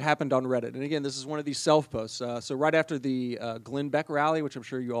 Another thing that happened on Reddit, and again, this is one of these self-posts. So right after the Glenn Beck rally, which I'm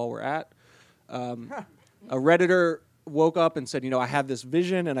sure you all were at, a Redditor woke up and said, you know, I have this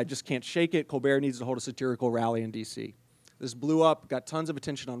vision and I just can't shake it. Colbert needs to hold a satirical rally in DC. This blew up, got tons of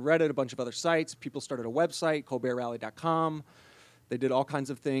attention on Reddit, a bunch of other sites. People started a website, colbertrally.com. They did all kinds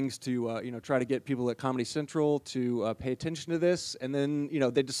of things to, you know, try to get people at Comedy Central to pay attention to this. And then, you know,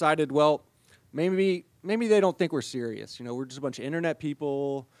 they decided, well, maybe they don't think we're serious. You know, we're just a bunch of internet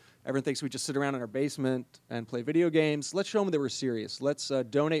people. Everyone thinks we just sit around in our basement and play video games. Let's show them that we're serious. Let's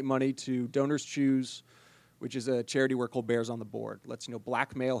donate money to Donors Choose, which is a charity where Colbert's on the board. Let's, you know,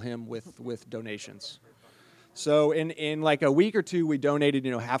 blackmail him with donations. So in like a week or two, we donated,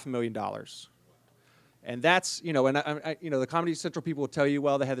 you know, $500,000. And that's, you know, and you know, the Comedy Central people will tell you,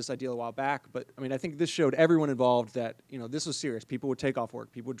 well, they had this idea a while back, but I mean, I think this showed everyone involved that, you know, this was serious. People would take off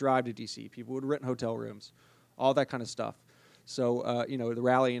work, people would drive to DC, people would rent hotel rooms, all that kind of stuff. So, you know, the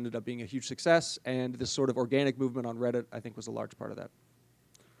rally ended up being a huge success, and this sort of organic movement on Reddit, I think, was a large part of that.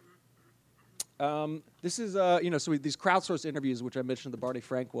 This is, you know, so these crowdsourced interviews, which I mentioned, the Barney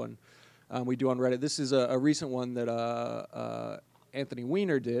Frank one, we do on Reddit. This is a recent one that Anthony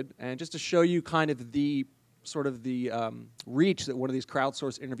Weiner did, and just to show you kind of the sort of the reach that one of these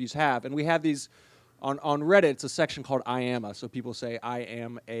crowdsourced interviews have. And we have these on Reddit. It's a section called I am a. So people say, I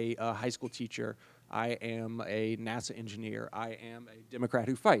am a high school teacher. I am a NASA engineer. I am a Democrat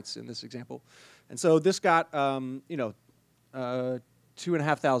who fights, in this example. And so this got, you know,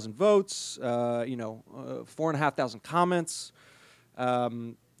 2,500 votes, you know, 4,500 comments.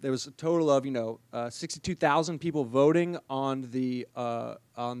 There was a total of, you know, 62,000 people voting on the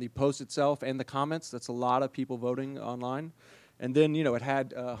post itself and the comments. That's a lot of people voting online. And then, you know, it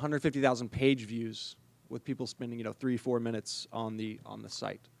had 150,000 page views with people spending, you know, 3-4 minutes on the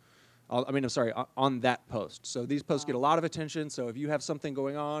site. I mean, I'm sorry, on that post. So these posts get a lot of attention. So if you have something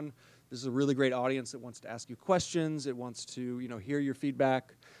going on, this is a really great audience that wants to ask you questions. It wants to, you know, hear your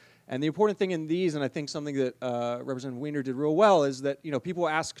feedback. And the important thing in these, and I think something that Representative Wiener did real well, is that people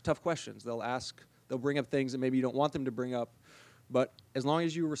ask tough questions. They'll bring up things that maybe you don't want them to bring up, but as long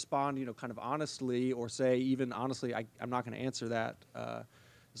as you respond, kind of honestly, or say even honestly, I'm not going to answer that.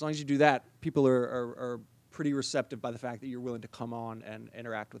 As long as you do that, people are pretty receptive by the fact that you're willing to come on and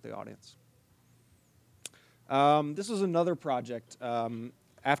interact with the audience. This was another project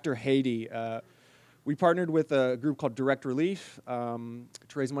after Haiti. We partnered with a group called Direct Relief to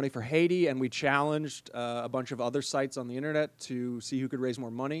raise money for Haiti, and we challenged a bunch of other sites on the internet to see who could raise more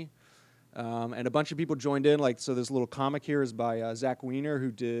money. And a bunch of people joined in. So this little comic here is by Zach Wiener,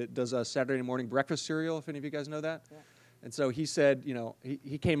 who does a Saturday morning breakfast cereal, if any of you guys know that. Yeah. And so he said,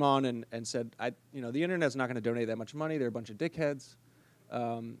 he came on and said, the internet's not going to donate that much money. They're a bunch of dickheads.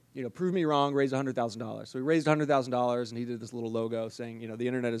 Prove me wrong, raise $100,000. So he raised $100,000, and he did this little logo saying, the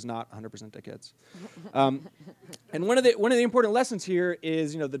internet is not 100% dickheads. And one of the important lessons here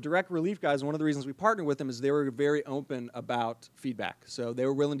is, the Direct Relief guys, one of the reasons we partnered with them is they were very open about feedback. So they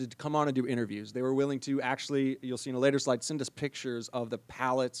were willing to come on and do interviews. They were willing to actually, you'll see in a later slide, send us pictures of the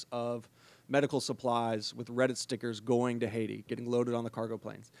pallets of medical supplies with Reddit stickers going to Haiti, getting loaded on the cargo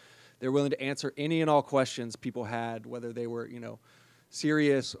planes. They were willing to answer any and all questions people had, whether they were,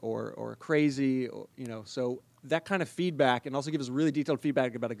 serious or crazy, so that kind of feedback, and also give us really detailed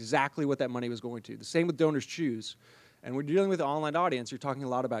feedback about exactly what that money was going to. The same with Donors Choose. And we're dealing with an online audience. You're talking a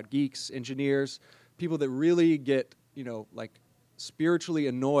lot about geeks, engineers, people that really get, spiritually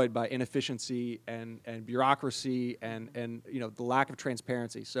annoyed by inefficiency and bureaucracy and the lack of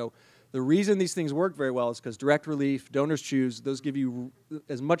transparency. So the reason these things work very well is because Direct Relief, Donors Choose, those give you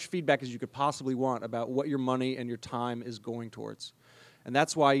as much feedback as you could possibly want about what your money and your time is going towards. And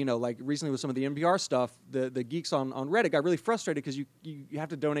that's why, recently with some of the NPR stuff, the geeks on Reddit got really frustrated because you have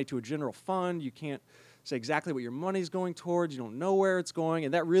to donate to a general fund. You can't say exactly what your money's going towards. You don't know where it's going.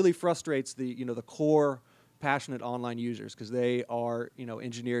 And that really frustrates the core passionate online users because they are,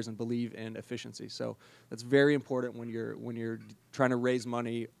 engineers and believe in efficiency. So that's very important when you're trying to raise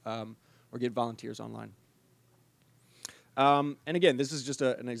money or get volunteers online. And again, this is just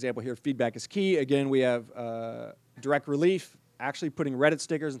an example here. Feedback is key. Again, we have Direct Relief actually putting Reddit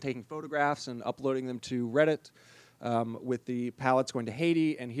stickers and taking photographs and uploading them to Reddit with the pallets going to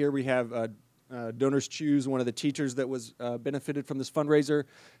Haiti. And here we have Donors Choose, one of the teachers that was benefited from this fundraiser,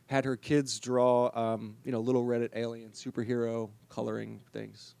 had her kids draw little Reddit alien superhero coloring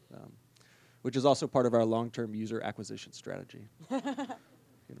things, which is also part of our long-term user acquisition strategy.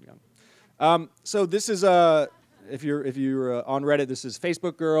 So this is if you're on Reddit, this is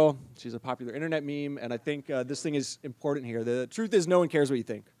Facebook Girl. She's a popular internet meme, and I think this thing is important here. The truth is, no one cares what you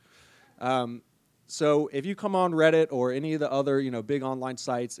think. So if you come on Reddit or any of the other big online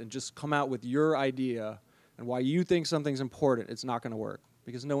sites and just come out with your idea and why you think something's important, it's not going to work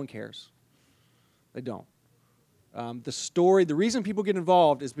because no one cares. They don't. The reason people get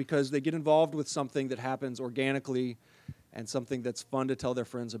involved is because they get involved with something that happens organically and something that's fun to tell their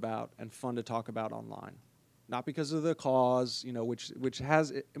friends about and fun to talk about online. Not because of the cause, which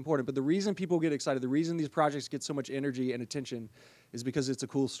has important, but the reason people get excited, the reason these projects get so much energy and attention is because it's a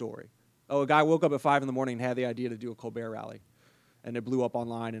cool story. Oh, a guy woke up at 5 in the morning and had the idea to do a Colbert rally, and it blew up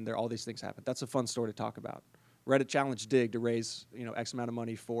online, and all these things happened. That's a fun story to talk about. Reddit challenged Dig to raise X amount of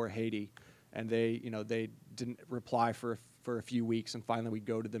money for Haiti, and they didn't reply for a few weeks, and finally we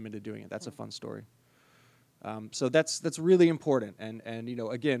goaded them into doing it. That's a fun story. So that's really important, and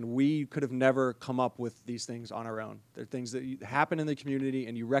again, we could have never come up with these things on our own. They're things that happen in the community,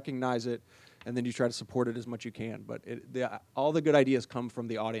 and you recognize it, and then you try to support it as much as you can. But all the good ideas come from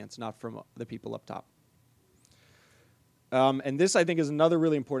the audience, not from the people up top. And this, I think, is another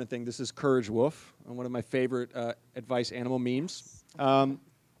really important thing. This is Courage Wolf, one of my favorite advice animal memes. And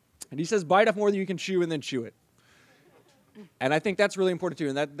he says, "Bite off more than you can chew, and then chew it." And I think that's really important too.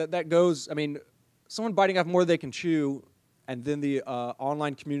 And that goes, someone biting off more than they can chew, and then the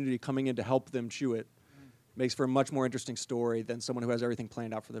online community coming in to help them chew it, makes for a much more interesting story than someone who has everything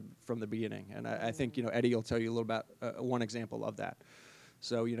planned out from the beginning. And I think Eddie will tell you a little about one example of that.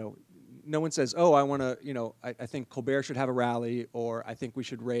 So no one says, "Oh, I want to," I think Colbert should have a rally, or I think we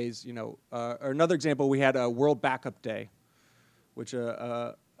should raise, or another example, we had a World Backup Day, which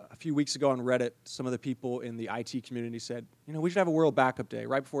a few weeks ago on Reddit, some of the people in the IT community said, we should have a World Backup Day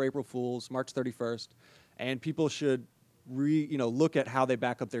right before April Fool's, March 31st, and people should look at how they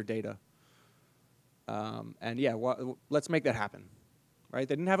back up their data. And yeah, let's make that happen, right?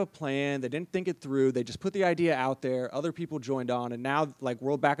 They didn't have a plan. They didn't think it through. They just put the idea out there. Other people joined on, and now, like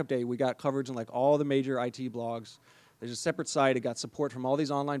World Backup Day, we got coverage in like all the major IT blogs. There's a separate site. It got support from all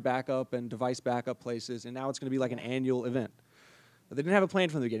these online backup and device backup places, and now it's going to be like an annual event. They didn't have a plan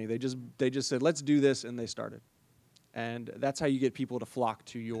from the beginning. They just said, let's do this, and they started. And that's how you get people to flock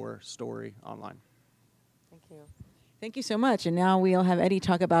to your story online. Thank you. Thank you so much. And now we'll have Eddie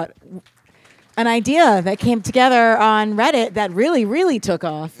talk about an idea that came together on Reddit that really, really took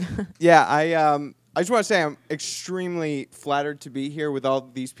off. Yeah, I just want to say I'm extremely flattered to be here with all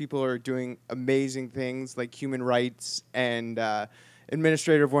these people who are doing amazing things like human rights and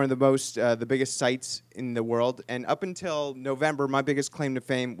administrator of one of the biggest sites in the world. And up until November, my biggest claim to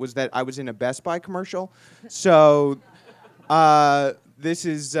fame was that I was in a Best Buy commercial. So this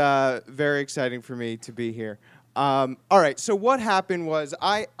is very exciting for me to be here. All right, so what happened was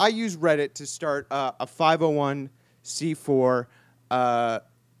I used Reddit to start a 501c4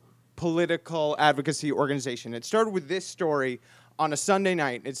 political advocacy organization. It started with this story on a Sunday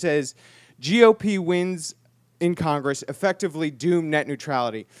night. It says, GOP wins in Congress effectively doom net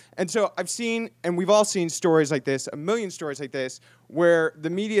neutrality. And so I've seen, and we've all seen stories like this, a million stories like this, where the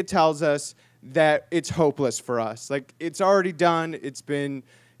media tells us that it's hopeless for us. Like, it's already done, it's written,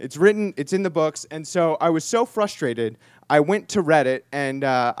 it's in the books. And so I was so frustrated, I went to Reddit, and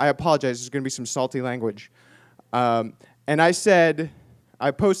I apologize, there's gonna be some salty language. And I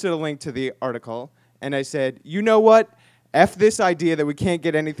posted a link to the article, and I said, you know what? F this idea that we can't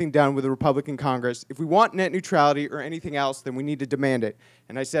get anything done with a Republican Congress. If we want net neutrality or anything else, then we need to demand it.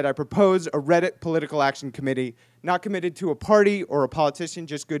 And I said, I propose a Reddit political action committee, not committed to a party or a politician,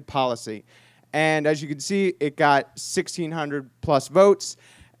 just good policy. And as you can see, it got 1,600 plus votes.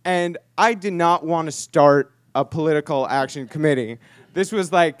 And I did not want to start a political action committee. This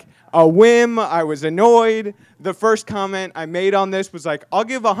was like a whim. I was annoyed. The first comment I made on this was like, I'll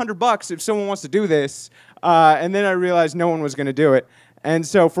give $100 if someone wants to do this. And then I realized no one was going to do it. And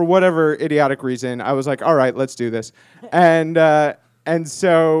so for whatever idiotic reason, I was like, all right, let's do this. And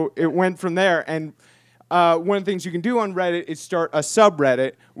so it went from there. And one of the things you can do on Reddit is start a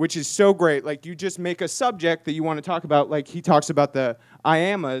subreddit, which is so great. Like, you just make a subject that you want to talk about. Like, he talks about the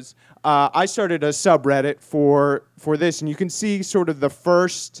IAMAs. I started a subreddit for this, and you can see sort of the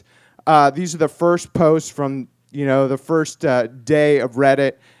first, these are the first posts from, the first day of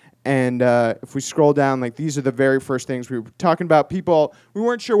Reddit. And if we scroll down, like, these are the very first things we were talking about. People, we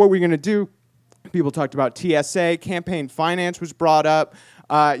weren't sure what we were going to do. People talked about TSA, campaign finance was brought up.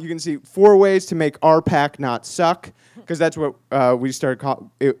 You can see 4 ways to make RPAC not suck, because that's what we started.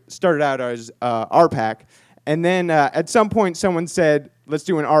 It started out as RPAC. And then at some point, someone said, let's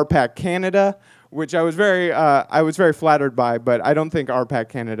do an RPAC Canada, which I was very flattered by, but I don't think RPAC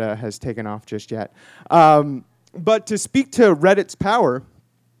Canada has taken off just yet. But to speak to Reddit's power,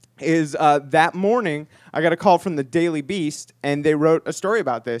 is that morning, I got a call from the Daily Beast, and they wrote a story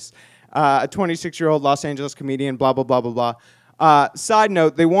about this. A 26-year-old Los Angeles comedian, blah, blah, blah, blah, blah. Side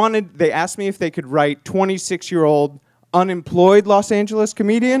note, they asked me if they could write 26-year-old unemployed Los Angeles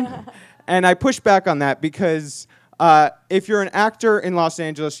comedian, and I pushed back on that because if you're an actor in Los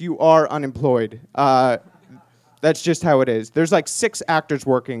Angeles, you are unemployed. That's just how it is. There's like 6 actors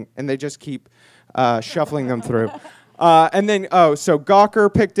working, and they just keep shuffling them through. And then, so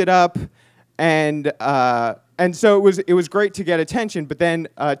Gawker picked it up, and so it was great to get attention. But then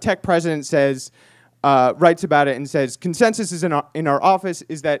Tech President writes about it and says, consensus is in our office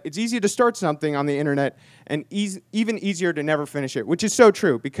is that it's easy to start something on the internet and even easier to never finish it, which is so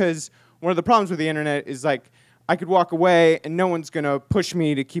true, because one of the problems with the internet is, like, I could walk away and no one's going to push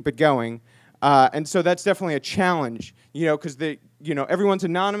me to keep it going. And so that's definitely a challenge, because everyone's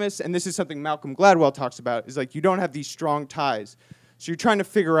anonymous, and this is something Malcolm Gladwell talks about, is like, you don't have these strong ties. So you're trying to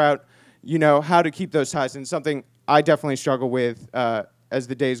figure out, how to keep those ties, and something I definitely struggle with as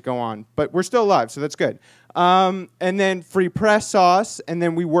the days go on. But we're still alive, so that's good. And then Free Press saw us, and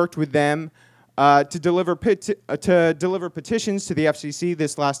then we worked with them to deliver petitions to the FCC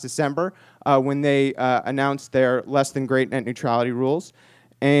this last December when they announced their less than great net neutrality rules.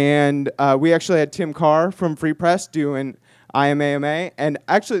 And we actually had Tim Carr from Free Press do an IMAMA. And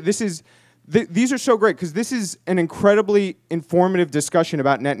actually, these are so great, because this is an incredibly informative discussion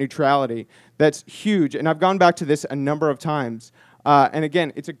about net neutrality that's huge. And I've gone back to this a number of times. And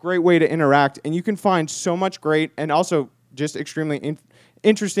again, it's a great way to interact. And you can find so much great and also just extremely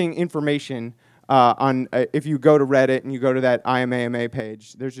interesting information if you go to Reddit and you go to that IMAMA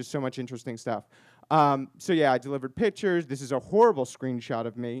page. There's just so much interesting stuff. So yeah, I delivered pictures. This is a horrible screenshot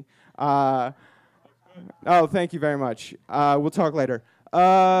of me. Oh, thank you very much. We'll talk later.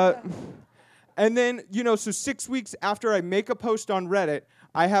 And then, so 6 weeks after I make a post on Reddit,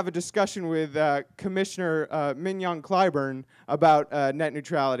 I have a discussion with Commissioner Mignon Clyburn about net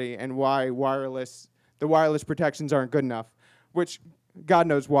neutrality and why the wireless protections aren't good enough, which God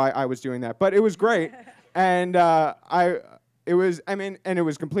knows why I was doing that. But it was great. And It was, I mean, and it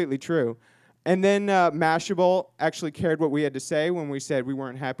was completely true. And then Mashable actually cared what we had to say when we said we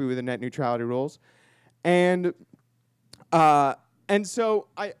weren't happy with the net neutrality rules. And so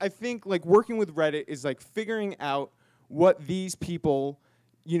I think like working with Reddit is like figuring out what these people,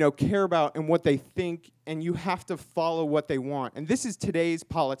 you know, care about and what they think, and you have to follow what they want. And this is today's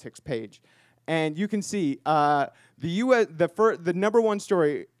politics page. And you can see the #1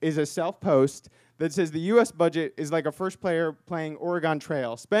 story is a self-post that says the U.S. budget is like a first player playing Oregon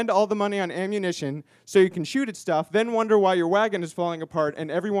Trail. Spend all the money on ammunition so you can shoot at stuff, then wonder why your wagon is falling apart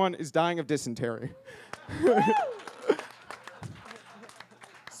and everyone is dying of dysentery.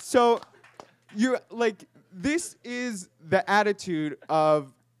 So, this is the attitude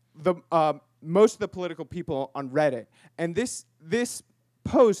of the most of the political people on Reddit, and this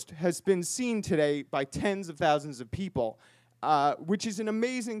post has been seen today by tens of thousands of people, which is an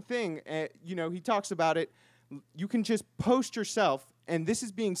amazing thing. You know, he talks about it. You can just post yourself, and this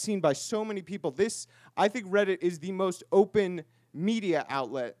is being seen by so many people. I think Reddit is the most open media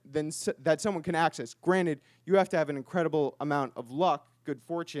outlet that someone can access. Granted, you have to have an incredible amount of luck, good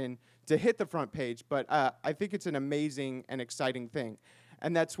fortune, to hit the front page, but I think it's an amazing and exciting thing.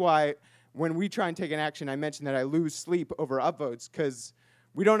 And that's why when we try and take an action, I mentioned that I lose sleep over upvotes, because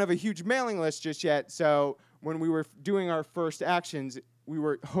we don't have a huge mailing list just yet, so when we were doing our first actions, we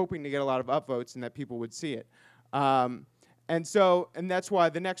were hoping to get a lot of upvotes and that people would see it. And that's why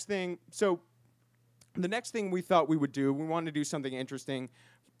the next thing we thought we would do, we wanted to do something interesting.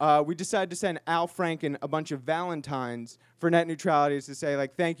 We decided to send Al Franken a bunch of Valentines for net neutrality to say,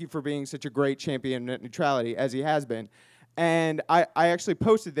 like, thank you for being such a great champion of net neutrality, as he has been. And I actually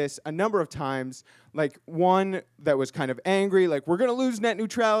posted this a number of times, like one that was kind of angry, like, we're going to lose net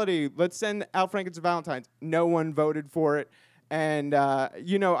neutrality. Let's send Al Franken some Valentines. No one voted for it. And,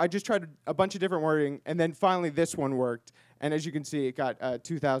 you know, I just tried a bunch of different wording, and then finally this one worked. And as you can see, it got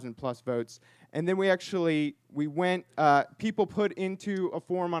 2,000 plus votes. And then we went, people put into a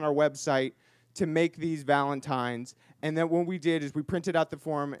form on our website to make these Valentines. And then what we did is we printed out the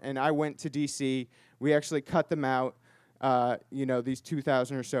form, and I went to DC. We actually cut them out. You know, these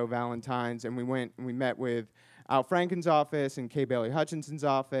 2,000 or so Valentines, and we went and we met with Al Franken's office and Kay Bailey Hutchinson's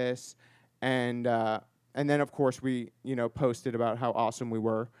office, and then of course we, you know, posted about how awesome we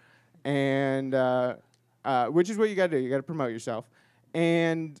were, and which is what you got to do. You got to promote yourself,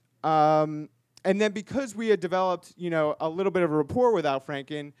 and then because we had developed, you know, a little bit of a rapport with Al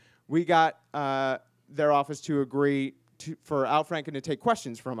Franken, we got their office to agree for Al Franken to take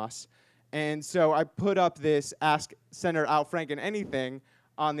questions from us. And so I put up this Ask Senator Al Franken Anything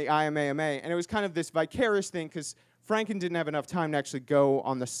on the IMAMA, and it was kind of this vicarious thing, because Franken didn't have enough time to actually go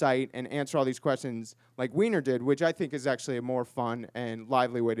on the site and answer all these questions like Weiner did, which I think is actually a more fun and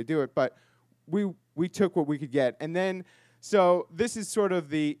lively way to do it. But we took what we could get. And then, so this is sort of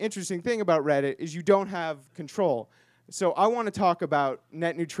the interesting thing about Reddit, is you don't have control. So I want to talk about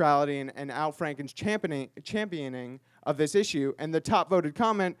net neutrality and Al Franken's championing of this issue, and the top voted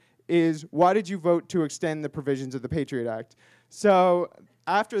comment is, why did you vote to extend the provisions of the Patriot Act? So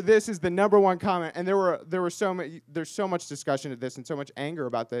after this is the #1 comment, and there's so much discussion of this and so much anger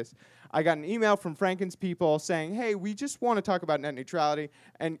about this. I got an email from Franken's people saying, hey, we just want to talk about net neutrality.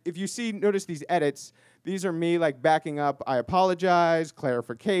 And if you notice these edits, these are me like backing up, I apologize,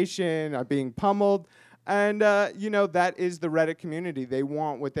 clarification, I'm being pummeled. And you know, that is the Reddit community. They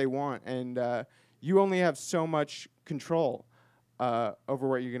want what they want, and you only have so much control over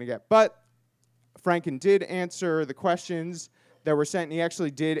what you're going to get. But Franken did answer the questions that were sent, and he actually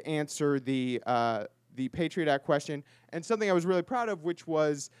did answer the Patriot Act question. And something I was really proud of, which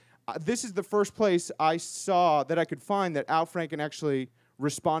was, this is the first place I saw that I could find that Al Franken actually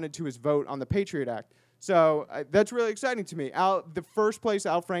responded to his vote on the Patriot Act. So that's really exciting to me. The first place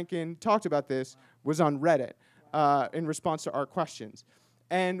Al Franken talked about this was on Reddit in response to our questions.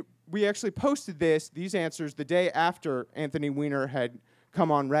 And we actually posted these answers, the day after Anthony Weiner had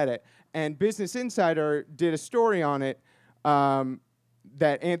come on Reddit. And Business Insider did a story on it,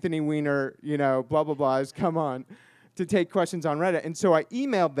 that Anthony Weiner, you know, blah, blah, blah, has come on to take questions on Reddit. And so I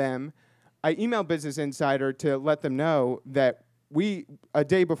emailed Business Insider to let them know that a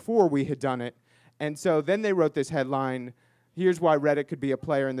day before we had done it. And so then they wrote this headline, here's why Reddit could be a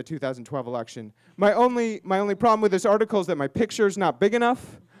player in the 2012 election. My only problem with this article is that my picture's not big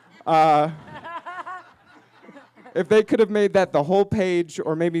enough. If they could have made that the whole page,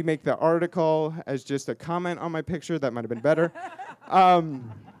 or maybe make the article as just a comment on my picture, that might have been better.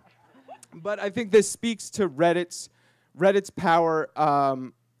 But I think this speaks to Reddit's power,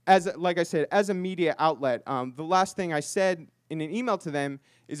 like I said, as a media outlet. The last thing I said in an email to them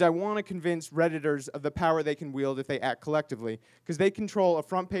is I want to convince Redditors of the power they can wield if they act collectively, because they control a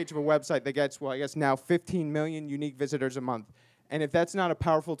front page of a website that gets, well, I guess now 15 million unique visitors a month. And if that's not a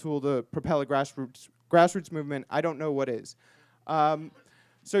powerful tool to propel a grassroots movement, I don't know what is.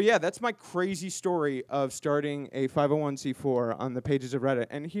 So yeah, that's my crazy story of starting a 501c4 on the pages of Reddit,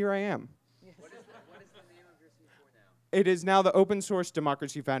 and here I am. Yes. What is the name of your C4 now? It is now the Open Source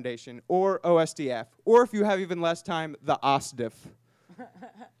Democracy Foundation, or OSDF, or if you have even less time, the OSDF.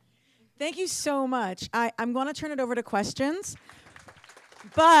 Thank you so much. I'm going to turn it over to questions,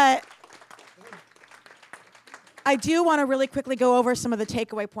 but I do want to really quickly go over some of the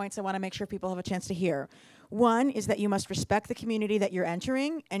takeaway points I want to make sure people have a chance to hear. One is that you must respect the community that you're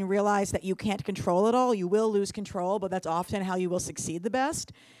entering and realize that you can't control it all. You will lose control, but that's often how you will succeed the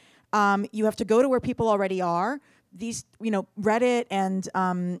best. You have to go to where people already are. These, Reddit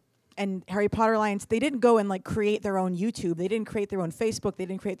and Harry Potter Alliance, they didn't go and like create their own YouTube. They didn't create their own Facebook. They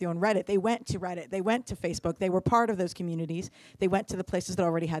didn't create their own Reddit. They went to Reddit. They went to Facebook. They were part of those communities. They went to the places that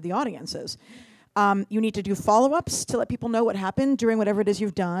already had the audiences. You need to do follow-ups to let people know what happened during whatever it is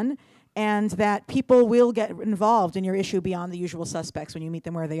you've done, and that people will get involved in your issue beyond the usual suspects when you meet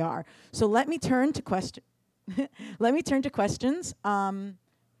them where they are. So let me turn to questions.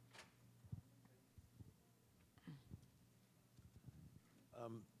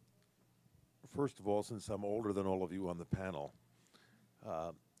 First of all, since I'm older than all of you on the panel,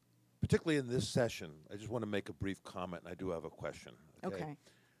 particularly in this session, I just want to make a brief comment, and I do have a question. Okay.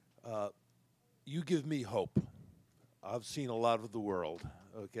 You give me hope. I've seen a lot of the world,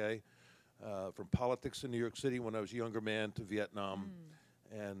 okay? From politics in New York City when I was a younger man to Vietnam.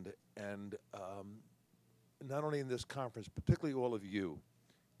 And not only in this conference, particularly all of you,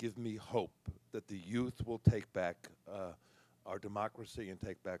 give me hope that the youth will take back our democracy and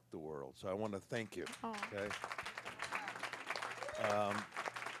take back the world. So I want to thank you, okay?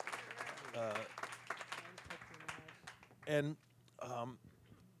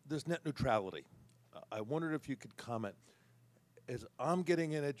 This net neutrality. I wondered if you could comment. As I'm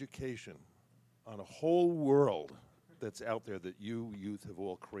getting an education on a whole world that's out there that you youth have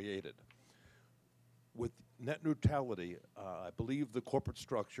all created, with net neutrality, I believe the corporate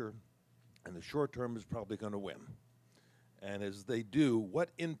structure and the short term is probably going to win. And as they do, what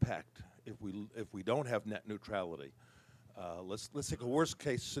impact, if we don't have net neutrality, let's take a worst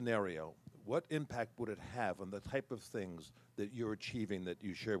case scenario. What impact would it have on the type of things that you're achieving that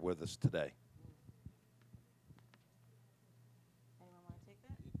you share with us today? Anyone want to take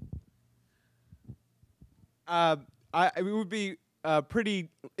that? It would be pretty,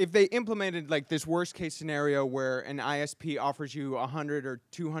 if they implemented like this worst case scenario where an ISP offers you 100 or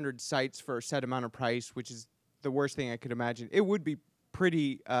 200 sites for a set amount of price, which is the worst thing I could imagine, it would be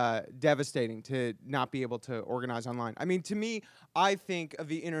pretty devastating to not be able to organize online. I mean, to me, I think of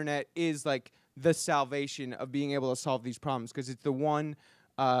the internet is like the salvation of being able to solve these problems, because it's the one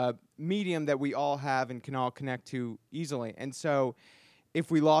medium that we all have and can all connect to easily. And so if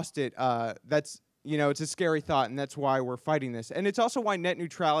we lost it, that's, it's a scary thought, and that's why we're fighting this. And it's also why net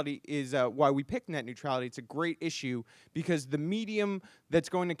neutrality is, why we picked net neutrality. It's a great issue because the medium that's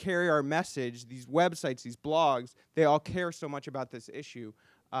going to carry our message, these websites, these blogs, they all care so much about this issue.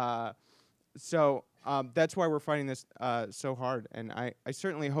 So that's why we're fighting this so hard. And I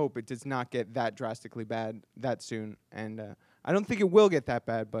certainly hope it does not get that drastically bad that soon. And I don't think it will get that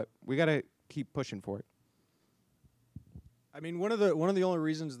bad, but we got to keep pushing for it. I mean, one of the only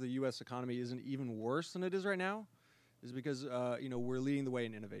reasons the U.S. economy isn't even worse than it is right now is because we're leading the way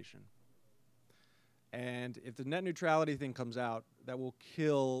in innovation. And if the net neutrality thing comes out, that will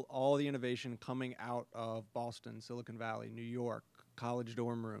kill all the innovation coming out of Boston, Silicon Valley, New York, college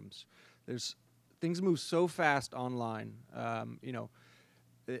dorm rooms. Things move so fast online,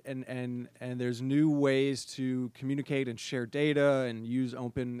 and there's new ways to communicate and share data and use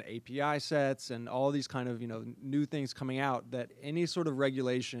open API sets and all these kind of new things coming out that any sort of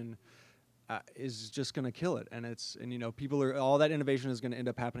regulation is just going to kill it. And all that innovation is going to end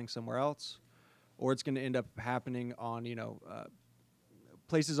up happening somewhere else, or it's going to end up happening on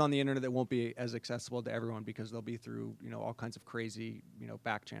places on the internet that won't be as accessible to everyone because they'll be through all kinds of crazy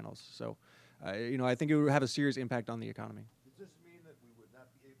back channels. So I think it would have a serious impact on the economy.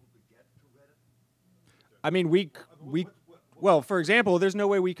 I mean, well, for example, there's no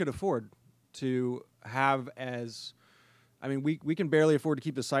way we could afford to have we can barely afford to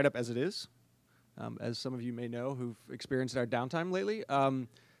keep the site up as it is, as some of you may know who've experienced our downtime lately.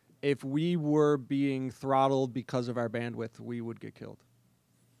 If we were being throttled because of our bandwidth, we would get killed.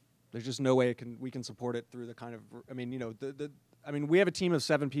 There's just no way we can support it through the kind of, we have a team of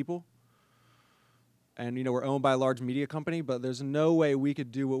 7 people, And we're owned by a large media company, but there's no way we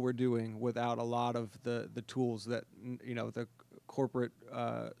could do what we're doing without a lot of the tools that the corporate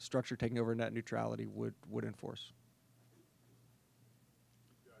structure taking over net neutrality would enforce.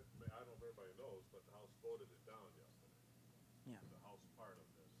 I don't know if everybody knows, but the House voted it down yesterday. Yeah. The House part of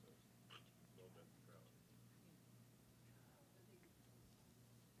this is no net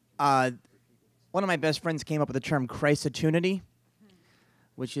neutrality. One of my best friends came up with the term crisotunity,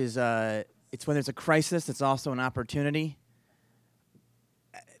 which is it's when there's a crisis, it's also an opportunity.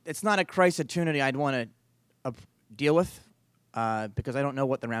 It's not a crisotunity I'd want to deal with because I don't know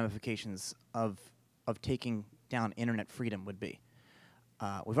what the ramifications of taking down internet freedom would be.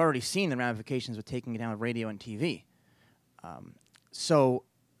 We've already seen the ramifications of taking down radio and TV.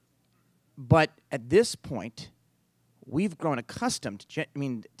 But at this point, we've grown accustomed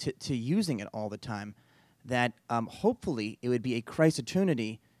to using it all the time, that hopefully it would be a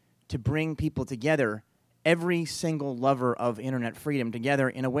crisotunity to bring people together, every single lover of internet freedom together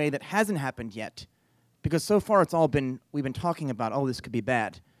in a way that hasn't happened yet. Because so far we've been talking about, oh, this could be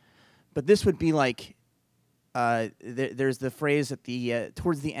bad. But this would be like, there's the phrase at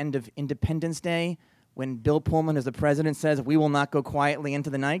towards the end of Independence Day, when Bill Pullman as the president says, we will not go quietly into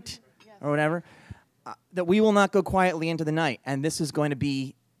the night, or whatever. That we will not go quietly into the night. And this is going to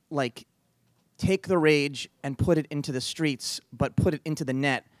be like, take the rage and put it into the streets, but put it into the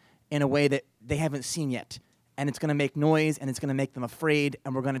net in a way that they haven't seen yet. And it's going to make noise, and it's going to make them afraid,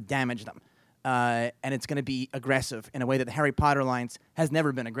 and we're going to damage them. And it's going to be aggressive in a way that the Harry Potter Alliance has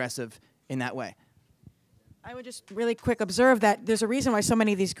never been aggressive in that way. I would just really quick observe that there's a reason why so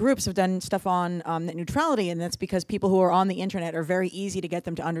many of these groups have done stuff on net neutrality, and that's because people who are on the internet are very easy to get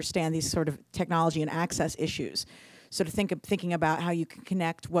them to understand these sort of technology and access issues. So to thinking about how you can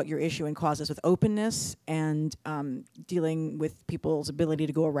connect what your issue and causes with openness and dealing with people's ability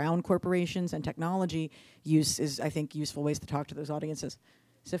to go around corporations and technology use is, I think, useful ways to talk to those audiences.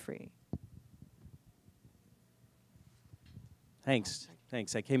 Sifri. Thanks.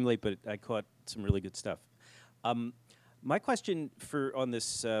 I came late, but I caught some really good stuff. My question on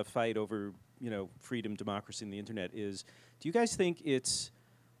this fight over freedom, democracy, and the internet is: do you guys think it's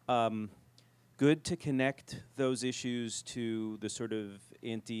good to connect those issues to the sort of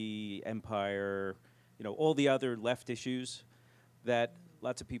anti-empire, all the other left issues that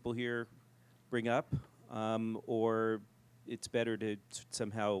lots of people here bring up, or it's better to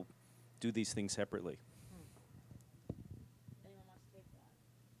somehow do these things separately?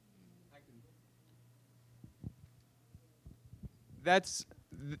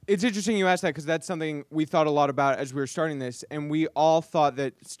 It's interesting you asked that, because that's something we thought a lot about as we were starting this, and we all thought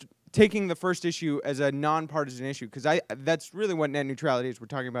that taking the first issue as a nonpartisan issue, because that's really what net neutrality is. We're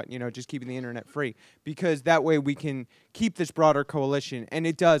talking about just keeping the internet free, because that way we can keep this broader coalition, and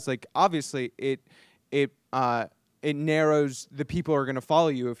it does, like, obviously it narrows the people who are going to follow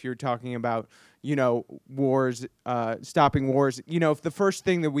you if you're talking about wars, stopping wars. If the first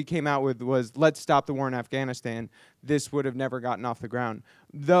thing that we came out with was let's stop the war in Afghanistan, this would have never gotten off the ground.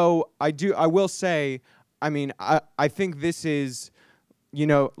 Though I will say, I think this is,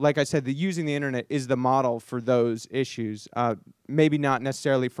 like I said, using the internet is the model for those issues. Maybe not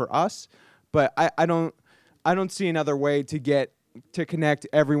necessarily for us, but I don't see another way to connect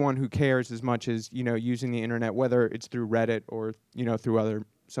everyone who cares as much as using the internet, whether it's through Reddit or through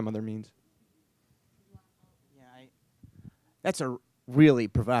some other means. That's a really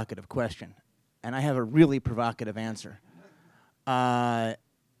provocative question, and I have a really provocative answer.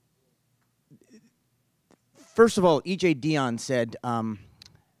 First of all, E.J. Dionne said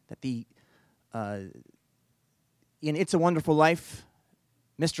that in It's a Wonderful Life,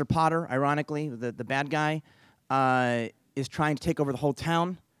 Mr. Potter, ironically, the bad guy, is trying to take over the whole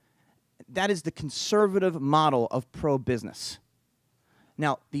town. That is the conservative model of pro-business.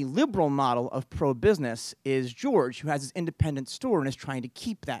 Now, the liberal model of pro-business is George, who has his independent store and is trying to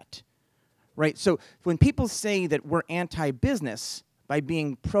keep that, right? So when people say that we're anti-business by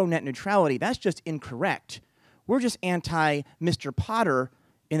being pro-net neutrality, that's just incorrect. We're just anti-Mr. Potter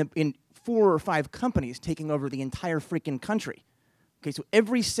in 4 or 5 companies taking over the entire freaking country. Okay, so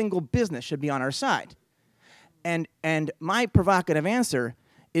every single business should be on our side. And my provocative answer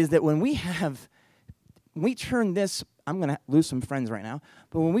is that when we turn this, I'm going to lose some friends right now,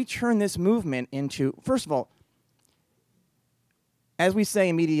 but when we turn this movement into, first of all, as we say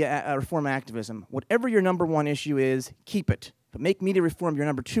in media reform activism, whatever your #1 issue is, keep it. But make media reform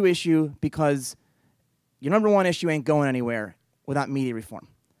your #2 issue, because your #1 issue ain't going anywhere without media reform.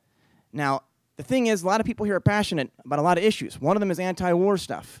 Now, the thing is, a lot of people here are passionate about a lot of issues. One of them is anti-war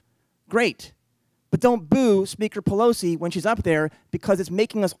stuff. Great. But don't boo Speaker Pelosi when she's up there, because it's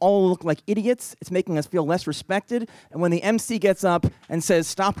making us all look like idiots. It's making us feel less respected. And when the MC gets up and says,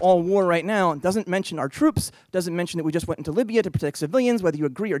 stop all war right now, and doesn't mention our troops, doesn't mention that we just went into Libya to protect civilians, whether you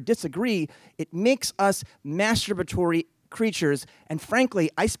agree or disagree, it makes us masturbatory creatures. And frankly,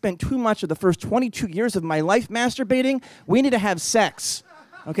 I spent too much of the first 22 years of my life masturbating. We need to have sex,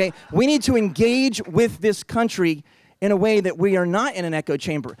 okay? We need to engage with this country in a way that we are not in an echo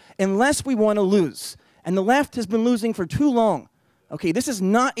chamber, unless we want to lose. And the left has been losing for too long. Okay, this is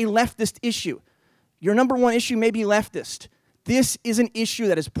not a leftist issue. Your number one issue may be leftist. This is an issue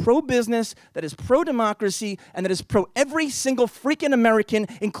that is pro-business, that is pro-democracy, and that is pro-every single freaking American,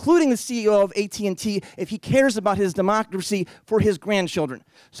 including the CEO of AT&T, if he cares about his democracy for his grandchildren.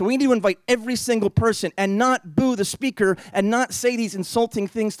 So we need to invite every single person and not boo the speaker and not say these insulting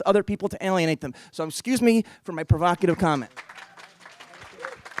things to other people to alienate them. So excuse me for my provocative comment.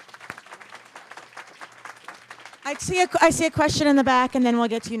 I see a question in the back, and then we'll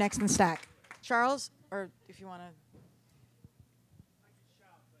get to you next in the stack. Charles, or if you want to.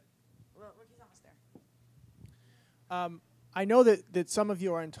 I know that some of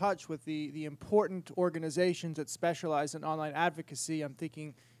you are in touch with the important organizations that specialize in online advocacy. I'm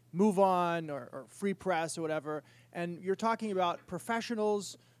thinking Move On or Free Press or whatever. And you're talking about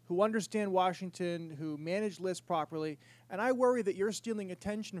professionals who understand Washington, who manage lists properly. And I worry that you're stealing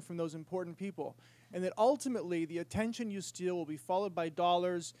attention from those important people. And that ultimately the attention you steal will be followed by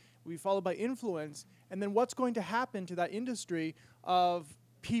dollars, will be followed by influence. And then what's going to happen to that industry of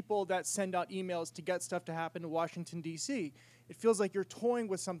people that send out emails to get stuff to happen in Washington, D.C. It feels like you're toying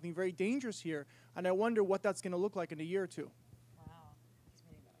with something very dangerous here, and I wonder what that's going to look like in a year or two.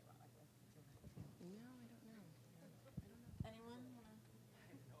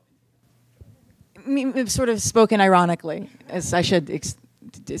 I mean, sort of spoken ironically, as I should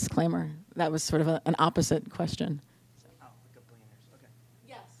disclaimer. That was sort of an opposite question.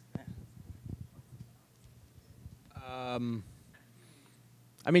 Yes.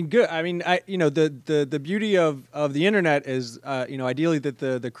 I mean, good. I mean, the beauty of the internet is, ideally that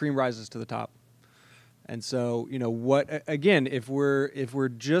the cream rises to the top. And so, what again, if we're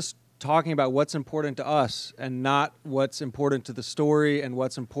just talking about what's important to us and not what's important to the story and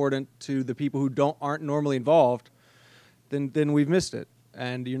what's important to the people who aren't normally involved, then we've missed it,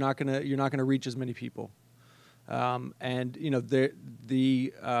 and you're not gonna reach as many people. And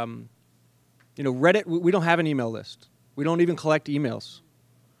Reddit, we don't have an email list. We don't even collect emails.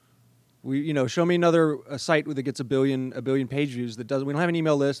 Show me another site that gets a billion page views that doesn't. We don't have an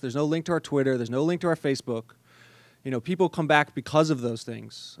email list. There's no link to our Twitter. There's no link to our Facebook. People come back because of those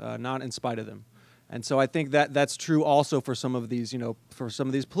things, not in spite of them. And so I think that's true also for some of these, for some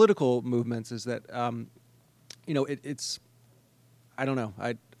of these political movements. Is that, it's, I don't know.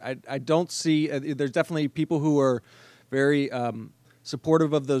 I don't see. There's definitely people who are very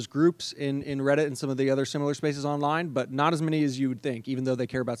supportive of those groups in Reddit and some of the other similar spaces online, but not as many as you would think, even though they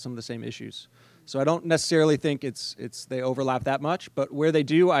care about some of the same issues. So I don't necessarily think they overlap that much, but where they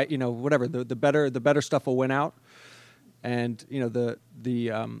do, whatever, the better stuff will win out. And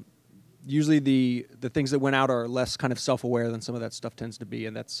usually the things that win out are less kind of self-aware than some of that stuff tends to be,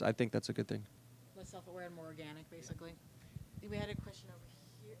 and I think that's a good thing. Less self-aware and more organic, basically. We had a question over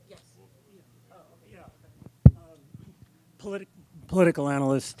here. Yes. Oh, yeah. Political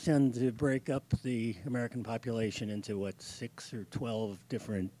analysts tend to break up the American population into, 6 or 12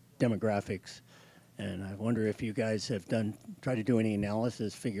 different demographics. And I wonder if you guys have tried to do any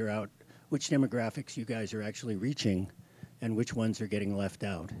analysis, figure out which demographics you guys are actually reaching and which ones are getting left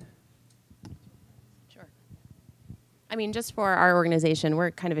out. Sure. I mean, just for our organization,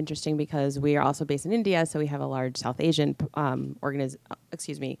 we're kind of interesting because we are also based in India, so we have a large South Asian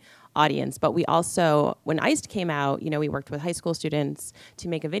audience. But we also, when Iced came out, we worked with high school students to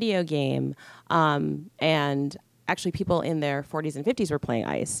make a video game, and actually people in their 40s and 50s were playing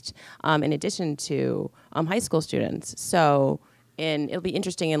Iced, in addition to high school students. So it'll be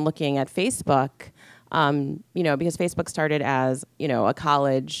interesting in looking at Facebook, because Facebook started as, a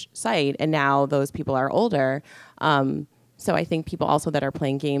college site, and now those people are older. So I think people also that are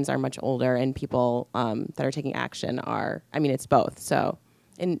playing games are much older, and people that are taking action are, it's both. So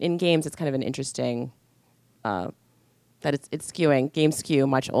in games, it's kind of an interesting, that it's skewing, games skew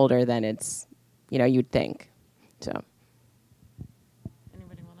much older than it's, you'd think. So.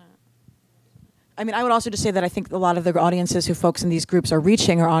 Anybody want to? I would also just say that I think a lot of the audiences who folks in these groups are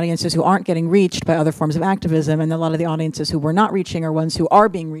reaching are audiences who aren't getting reached by other forms of activism, and a lot of the audiences who we're not reaching are ones who are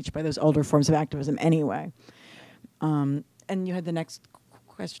being reached by those older forms of activism anyway. And you had the next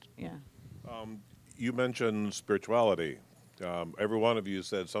question, yeah. You mentioned spirituality Every one of you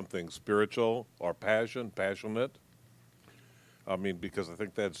said something spiritual or passionate. I mean, because I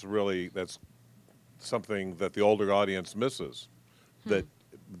think that's something that the older audience misses, that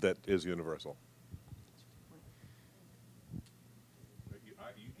is universal.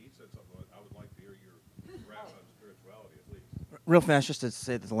 He said something. I would like to hear your grasp on spirituality at least. Real fast, just to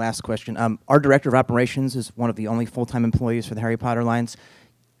say the last question. Our director of operations is one of the only full-time employees for the Harry Potter Alliance.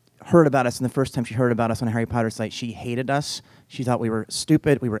 Heard about us, and the first time she heard about us on a Harry Potter site, she hated us. She thought we were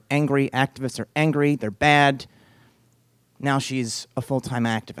stupid, we were angry. Activists are angry, they're bad. Now she's a full-time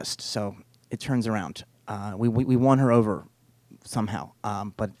activist, so it turns around. We won her over somehow,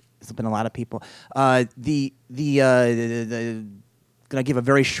 but it's been a lot of people. Gonna give a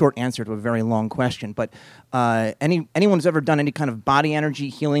very short answer to a very long question, but anyone who's ever done any kind of body energy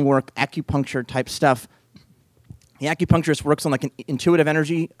healing work, acupuncture type stuff, the acupuncturist works on like an intuitive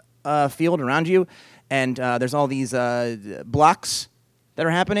energy field around you, and there's all these blocks that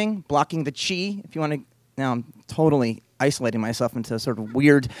are happening, blocking the chi. If you want to, now I'm totally isolating myself into a sort of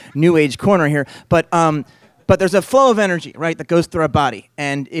weird new age corner here, but there's a flow of energy, right, that goes through our body,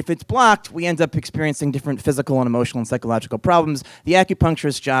 and if it's blocked, we end up experiencing different physical and emotional and psychological problems. The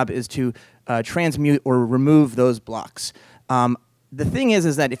acupuncturist's job is to transmute or remove those blocks. The thing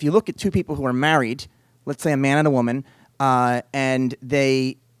is that if you look at two people who are married, let's say a man and a woman, and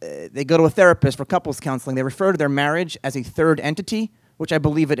they go to a therapist for couples counseling, they refer to their marriage as a third entity, which I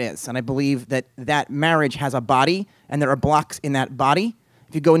believe it is. And I believe that that marriage has a body, and there are blocks in that body.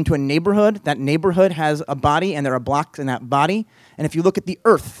 If you go into a neighborhood, that neighborhood has a body, and there are blocks in that body. And if you look at the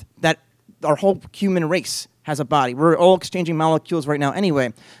earth, that our whole human race has a body. We're all exchanging molecules right now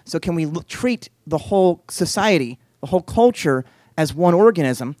anyway. So can we treat the whole society, the whole culture, as one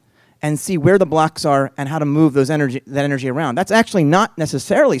organism, and see where the blocks are and how to move that energy around? That's actually not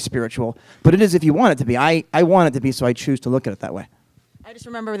necessarily spiritual, but it is if you want it to be. I want it to be, so I choose to look at it that way. I just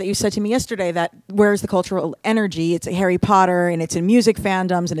remember that you said to me yesterday that where's the cultural energy? It's a Harry Potter, and it's in music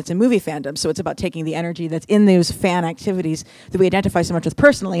fandoms, and it's in movie fandoms. So it's about taking the energy that's in those fan activities that we identify so much with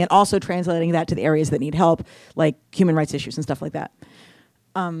personally, and also translating that to the areas that need help, like human rights issues and stuff like that.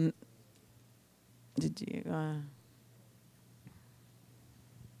 Did you...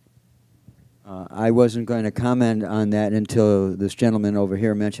 I wasn't going to comment on that until this gentleman over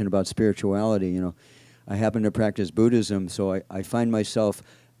here mentioned about spirituality. You know, I happen to practice Buddhism, so I find myself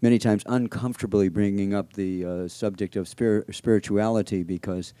many times uncomfortably bringing up the subject of spirituality,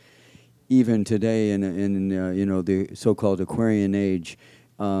 because even today in you know, the so-called Aquarian age,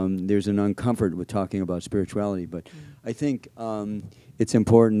 there's an uncomfort with talking about spirituality. But I think it's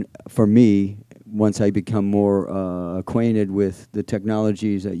important for me, once I become more acquainted with the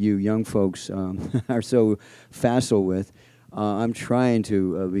technologies that you young folks are so facile with, I'm trying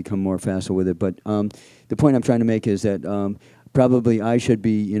to become more facile with it. But the point I'm trying to make is that probably I should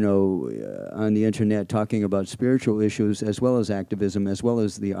be, you know, on the internet talking about spiritual issues as well as activism, as well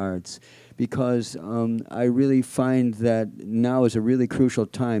as the arts, because I really find that now is a really crucial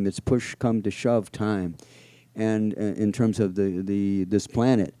time. It's push come to shove time, and in terms of this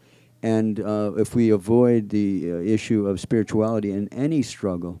planet. And if we avoid the issue of spirituality in any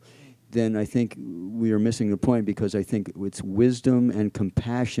struggle, then I think we are missing the point, because I think it's wisdom and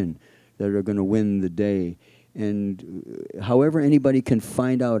compassion that are going to win the day. And however anybody can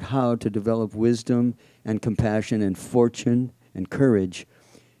find out how to develop wisdom and compassion and fortune and courage,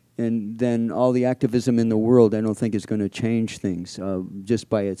 and then all the activism in the world, I don't think is going to change things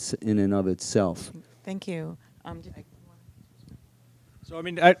just by in and of itself. Thank you. So I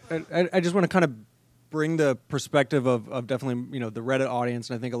mean, I just want to kind of bring the perspective of definitely, you know, the Reddit audience,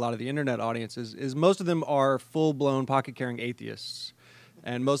 and I think a lot of the internet audience is most of them are full-blown pocket-carrying atheists,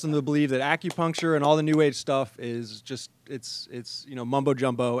 and most of them believe that acupuncture and all the new age stuff is just it's you know, mumbo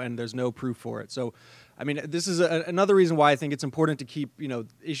jumbo, and there's no proof for it. So I mean, this is another reason why I think it's important to keep, you know,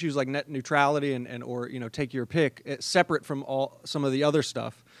 issues like net neutrality and or, you know, take your pick separate from some of the other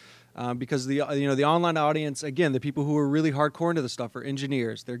stuff. Because the online audience, again, the people who are really hardcore into the stuff are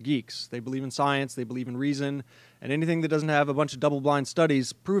engineers. They're geeks. They believe in science. They believe in reason, and anything that doesn't have a bunch of double-blind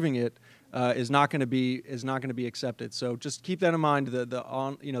studies proving it is not going to be accepted. So just keep that in mind.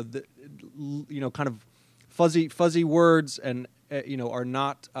 Kind of fuzzy words and are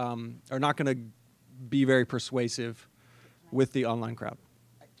not going to be very persuasive with the online crowd.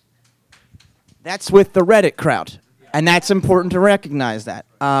 That's with the Reddit crowd. And that's important to recognize that.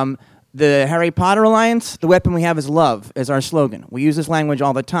 The Harry Potter Alliance, the weapon we have is love, is our slogan. We use this language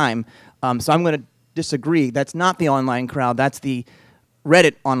all the time. So I'm going to disagree. That's not the online crowd. That's the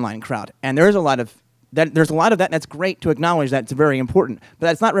Reddit online crowd. And there's a lot of that, and that's great to acknowledge that. It's very important. But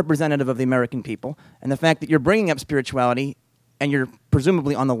that's not representative of the American people. And the fact that you're bringing up spirituality and you're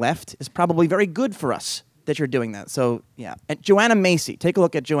presumably on the left, is probably very good for us that you're doing that. So yeah, and Joanna Macy, take a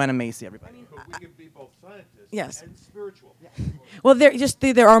look at Joanna Macy, everybody. But we can be both scientists Yes. and spiritual. Well,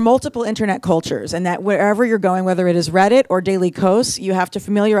 there are multiple internet cultures, and that wherever you're going, whether it is Reddit or Daily Kos, you have to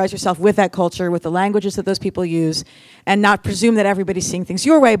familiarize yourself with that culture, with the languages that those people use, and not presume that everybody's seeing things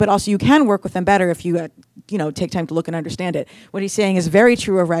your way. But also, you can work with them better if you, take time to look and understand it. What he's saying is very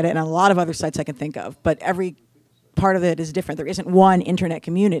true of Reddit and a lot of other sites I can think of. But every part of it is different. There isn't one internet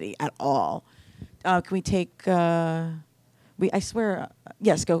community at all. Can we take? I swear.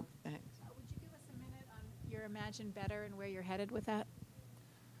 Yes, go. Imagine better and where you're headed with that?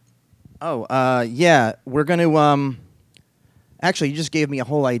 Oh, yeah, we're going to, actually, you just gave me a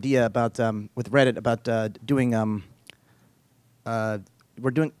whole idea about, with Reddit, about doing,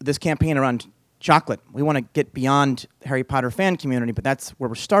 we're doing this campaign around chocolate. We want to get beyond Harry Potter fan community, but that's where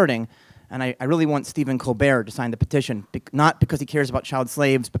we're starting. And I really want Stephen Colbert to sign the petition, not because he cares about child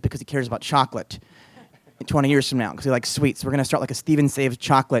slaves, but because he cares about chocolate. 20 years from now, because he likes sweets. We're going to start like a Stephen Saves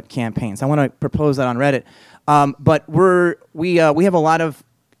Chocolate campaign. So I want to propose that on Reddit. But we have a lot of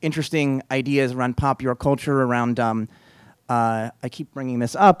interesting ideas around popular culture, around, I keep bringing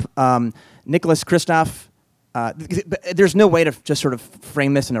this up, Nicholas Kristof. There's no way to just sort of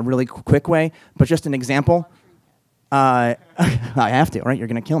frame this in a really quick way, but just an example. I have to, right? You're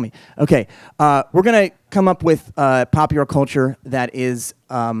going to kill me. Okay. We're going to come up with popular culture that is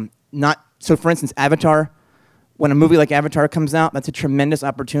not... So, for instance, Avatar, when a movie like Avatar comes out, that's a tremendous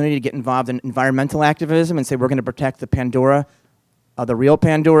opportunity to get involved in environmental activism and say we're going to protect the Pandora, the real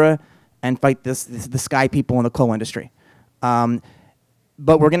Pandora, and fight the sky people in the coal industry. But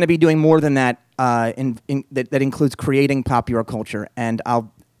we're going to be doing more than that. That includes creating popular culture, and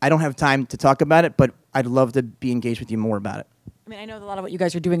I don't have time to talk about it, but I'd love to be engaged with you more about it. I mean, I know that a lot of what you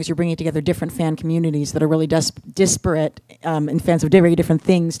guys are doing is you're bringing together different fan communities that are really disparate and fans of very different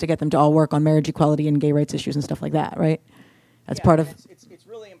things to get them to all work on marriage equality and gay rights issues and stuff like that, right? That's part of... It's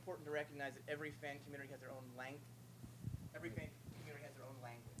really important to recognize that every fan community has their own language. Every fan community has their own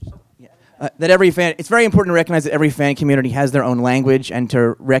language. It's very important to recognize that every fan community has their own language and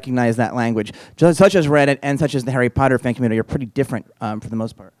to recognize that language. Just such as Reddit and such as the Harry Potter fan community are pretty different for the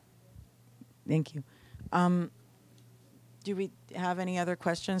most part. Thank you. Do we have any other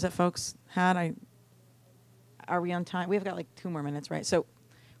questions that folks had? Are we on time? We've got like 2 more minutes, right? So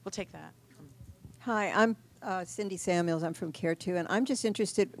we'll take that. Hi, I'm Cindy Samuels. I'm from Care 2, and I'm just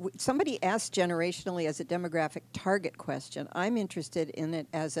interested. Somebody asked generationally as a demographic target question. I'm interested in it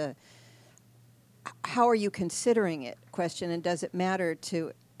as a how are you considering it question, and does it matter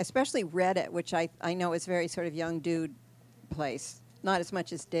to, especially Reddit, which I know is very sort of young dude place, not as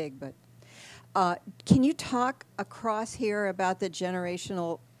much as Dig, but. Can you talk across here about the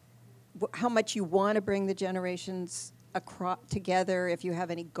generational, how much you want to bring the generations together, if you have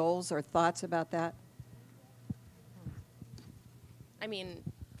any goals or thoughts about that? I mean,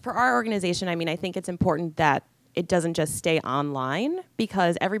 for our organization, I think it's important that it doesn't just stay online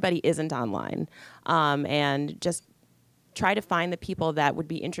because everybody isn't online. And just try to find the people that would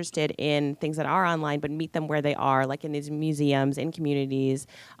be interested in things that are online, but meet them where they are, like in these museums, in communities,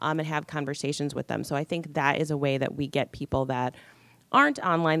 and have conversations with them. So I think that is a way that we get people that aren't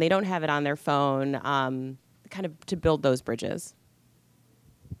online, they don't have it on their phone, kind of to build those bridges.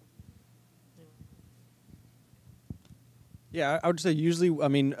 Yeah, I would say usually,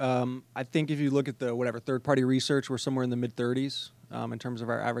 I think if you look at the third-party research, we're somewhere in the mid-30s. In terms of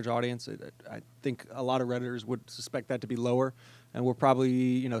our average audience, I think a lot of Redditors would suspect that to be lower, and we're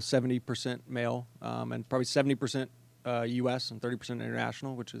probably 70% male, and probably 70% U.S. and 30%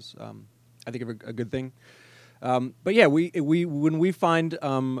 international, which is I think a good thing. But yeah, when we find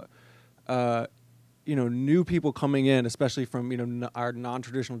new people coming in, especially from our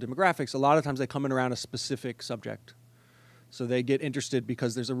non-traditional demographics, a lot of times they come in around a specific subject, so they get interested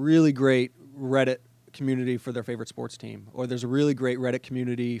because there's a really great Reddit community for their favorite sports team, or there's a really great Reddit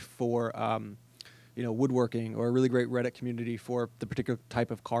community for woodworking, or a really great Reddit community for the particular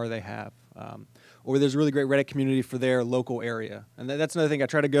type of car they have, or there's a really great Reddit community for their local area. And that's another thing. I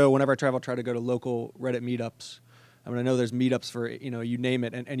try to go, whenever I travel, I try to go to local Reddit meetups. I know there's meetups for you name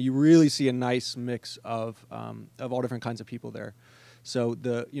it, and you really see a nice mix of all different kinds of people there. So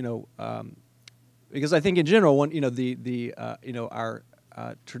because I think in general, our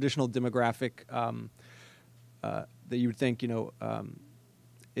traditional demographic that you would think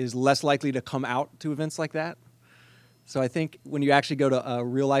is less likely to come out to events like that. So I think when you actually go to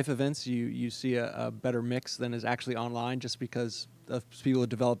real life events, you see a better mix than is actually online, just because people have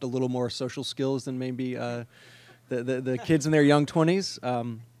developed a little more social skills than maybe the kids in their young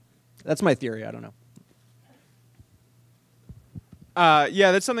 20s. That's my theory. I don't know.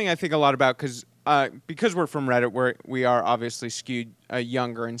 Yeah, that's something I think a lot about because we're from Reddit, we are obviously skewed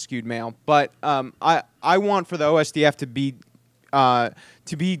younger and skewed male. But I want for the OSDF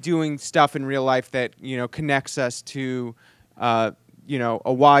to be doing stuff in real life that connects us to a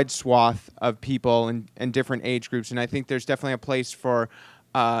wide swath of people and different age groups. And I think there's definitely a place for,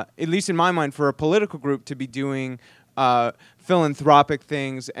 at least in my mind, for a political group to be doing philanthropic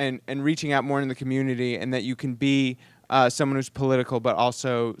things and reaching out more in the community, and that you can be someone who's political but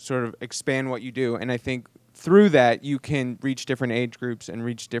also sort of expand what you do. And I think through that you can reach different age groups and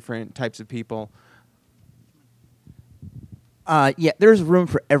reach different types of people. Yeah, there's room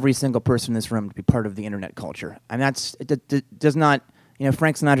for every single person in this room to be part of the internet culture. And it does not,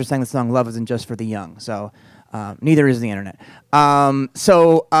 Frank Sinatra sang the song "Love Isn't Just for the Young," so neither is the internet. We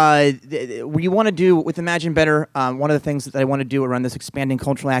want to do, with Imagine Better, one of the things that I want to do around this expanding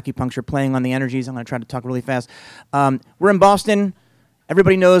cultural acupuncture, playing on the energies. I'm going to try to talk really fast. We're in Boston.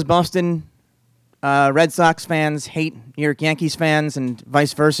 Everybody knows Boston Red Sox fans hate New York Yankees fans and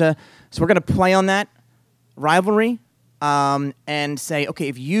vice versa. So we're going to play on that rivalry and say, okay,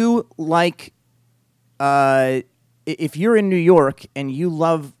 if you like... if you're in New York and you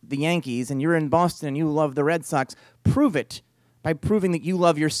love the Yankees and you're in Boston and you love the Red Sox, prove it by proving that you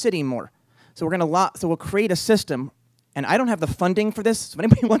love your city more. So we'll create a system, and I don't have the funding for this, so if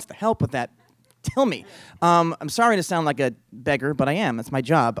anybody wants to help with that, tell me. I'm sorry to sound like a beggar, but I am. That's my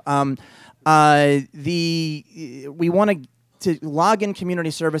job. We want to log in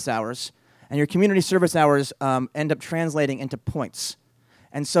community service hours, and your community service hours end up translating into points.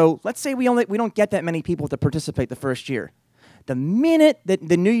 And so let's say we don't get that many people to participate the first year. The minute that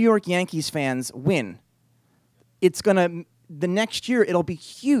the New York Yankees fans win, the next year it'll be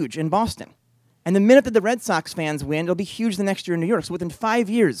huge in Boston. And the minute that the Red Sox fans win, it'll be huge the next year in New York. So within 5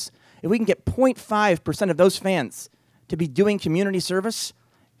 years, if we can get 0.5% of those fans to be doing community service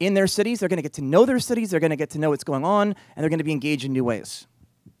in their cities, they're going to get to know their cities, they're going to get to know what's going on, and they're going to be engaged in new ways.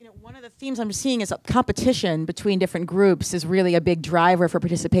 One of the themes I'm seeing is competition between different groups is really a big driver for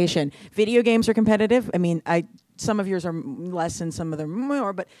participation. Video games are competitive. I mean, some of yours are less and some of them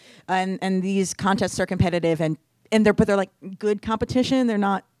more, but and these contests are competitive but they're like good competition. They're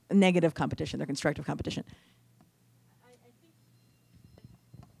not negative competition. They're constructive competition.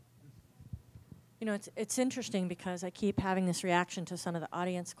 It's interesting because I keep having this reaction to some of the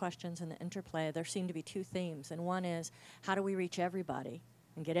audience questions and the interplay. There seem to be two themes, and one is how do we reach everybody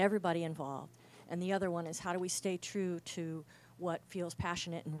and get everybody involved, and the other one is how do we stay true to what feels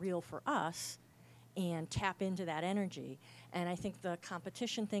passionate and real for us and tap into that energy. And I think the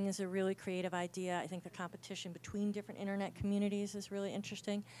competition thing is a really creative idea. I think the competition between different internet communities is really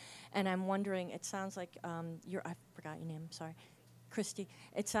interesting. And I'm wondering, it sounds like I forgot your name, sorry, Crissy.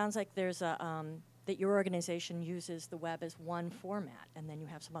 It sounds like there's that your organization uses the web as one format, and then you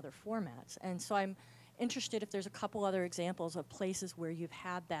have some other formats. And so I'm interested if there's a couple other examples of places where you've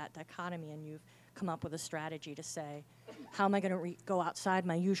had that dichotomy and you've come up with a strategy to say, how am I going to go outside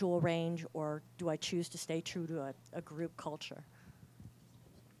my usual range, or do I choose to stay true to a group culture?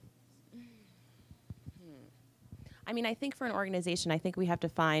 I mean, I think for an organization, I think we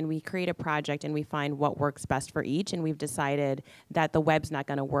create a project and we find what works best for each, and we've decided that the web's not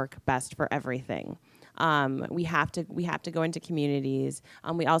going to work best for everything. We have to go into communities.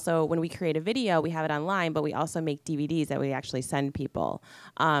 We also, when we create a video, we have it online, but we also make DVDs that we actually send people.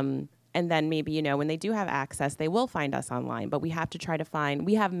 And then maybe, when they do have access, they will find us online, but we have to try to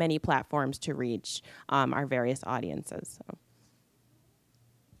we have many platforms to reach our various audiences. So.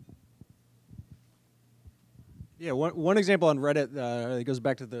 Yeah, one example on Reddit that goes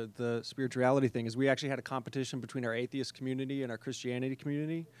back to the spirituality thing is we actually had a competition between our atheist community and our Christianity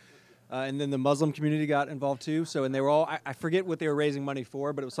community. And then the Muslim community got involved too. So, and they were all, I forget what they were raising money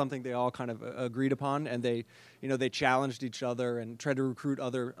for, but it was something they all kind of agreed upon. And they challenged each other and tried to recruit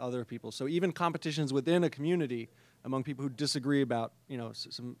other people. So even competitions within a community among people who disagree about,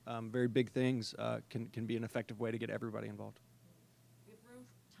 some very big things can be an effective way to get everybody involved. We have room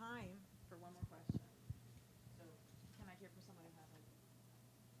for time for one more question. So can I hear from someone who hasn't?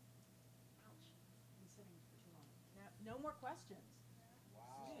 Ouch, been sitting for too long. No more questions.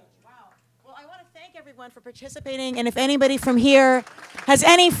 Wow. Well, I want to thank everyone for participating, and if anybody from here has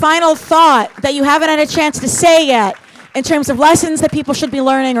any final thought that you haven't had a chance to say yet in terms of lessons that people should be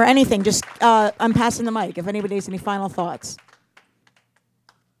learning or anything, just I'm passing the mic if anybody has any final thoughts.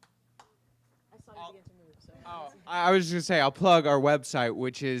 I was just going to say, I'll plug our website,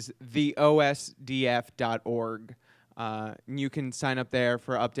 which is theosdf.org. You can sign up there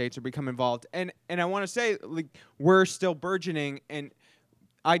for updates or become involved. And I want to say, we're still burgeoning, and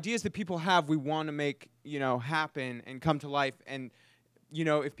ideas that people have, we want to make, happen and come to life. And,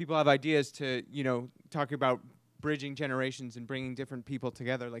 if people have ideas to, talk about bridging generations and bringing different people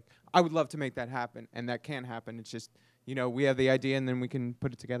together, like, I would love to make that happen, and that can happen. It's just, we have the idea, and then we can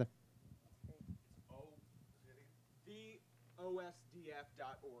put it together.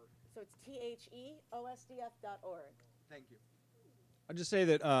 TheOSDF.org. So it's TheOSDF.org. Thank you. I'll just say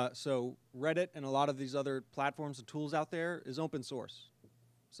that so Reddit and a lot of these other platforms and tools out there is open source.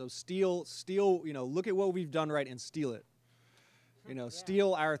 So steal, look at what we've done right and steal it.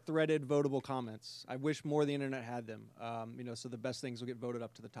 Steal our threaded votable comments. I wish more of the internet had them. So the best things will get voted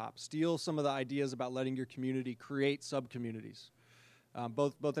up to the top. Steal some of the ideas about letting your community create sub-communities,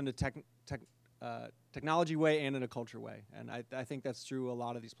 both in a technology way and in a culture way. And I think that's true a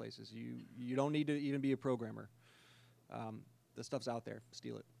lot of these places. You don't need to even be a programmer. The stuff's out there.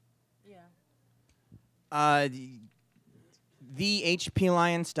 Steal it. Yeah.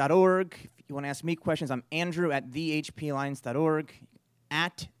 TheHPalliance.org. If you want to ask me questions, I'm Andrew at TheHPalliance.org,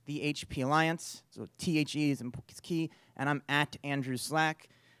 at TheHPalliance. So THE is key, and I'm at Andrew Slack.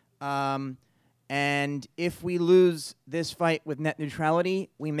 And if we lose this fight with net neutrality,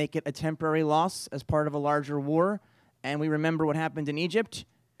 we make it a temporary loss as part of a larger war, and we remember what happened in Egypt,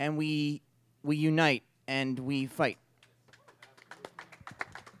 and we unite and we fight.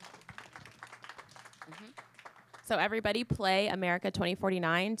 So everybody play America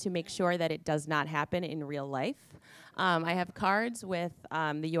 2049 to make sure that it does not happen in real life. I have cards with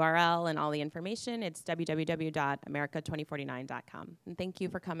the URL and all the information. It's www.america2049.com. And thank you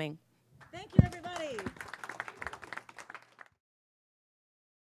for coming. Thank you, everybody.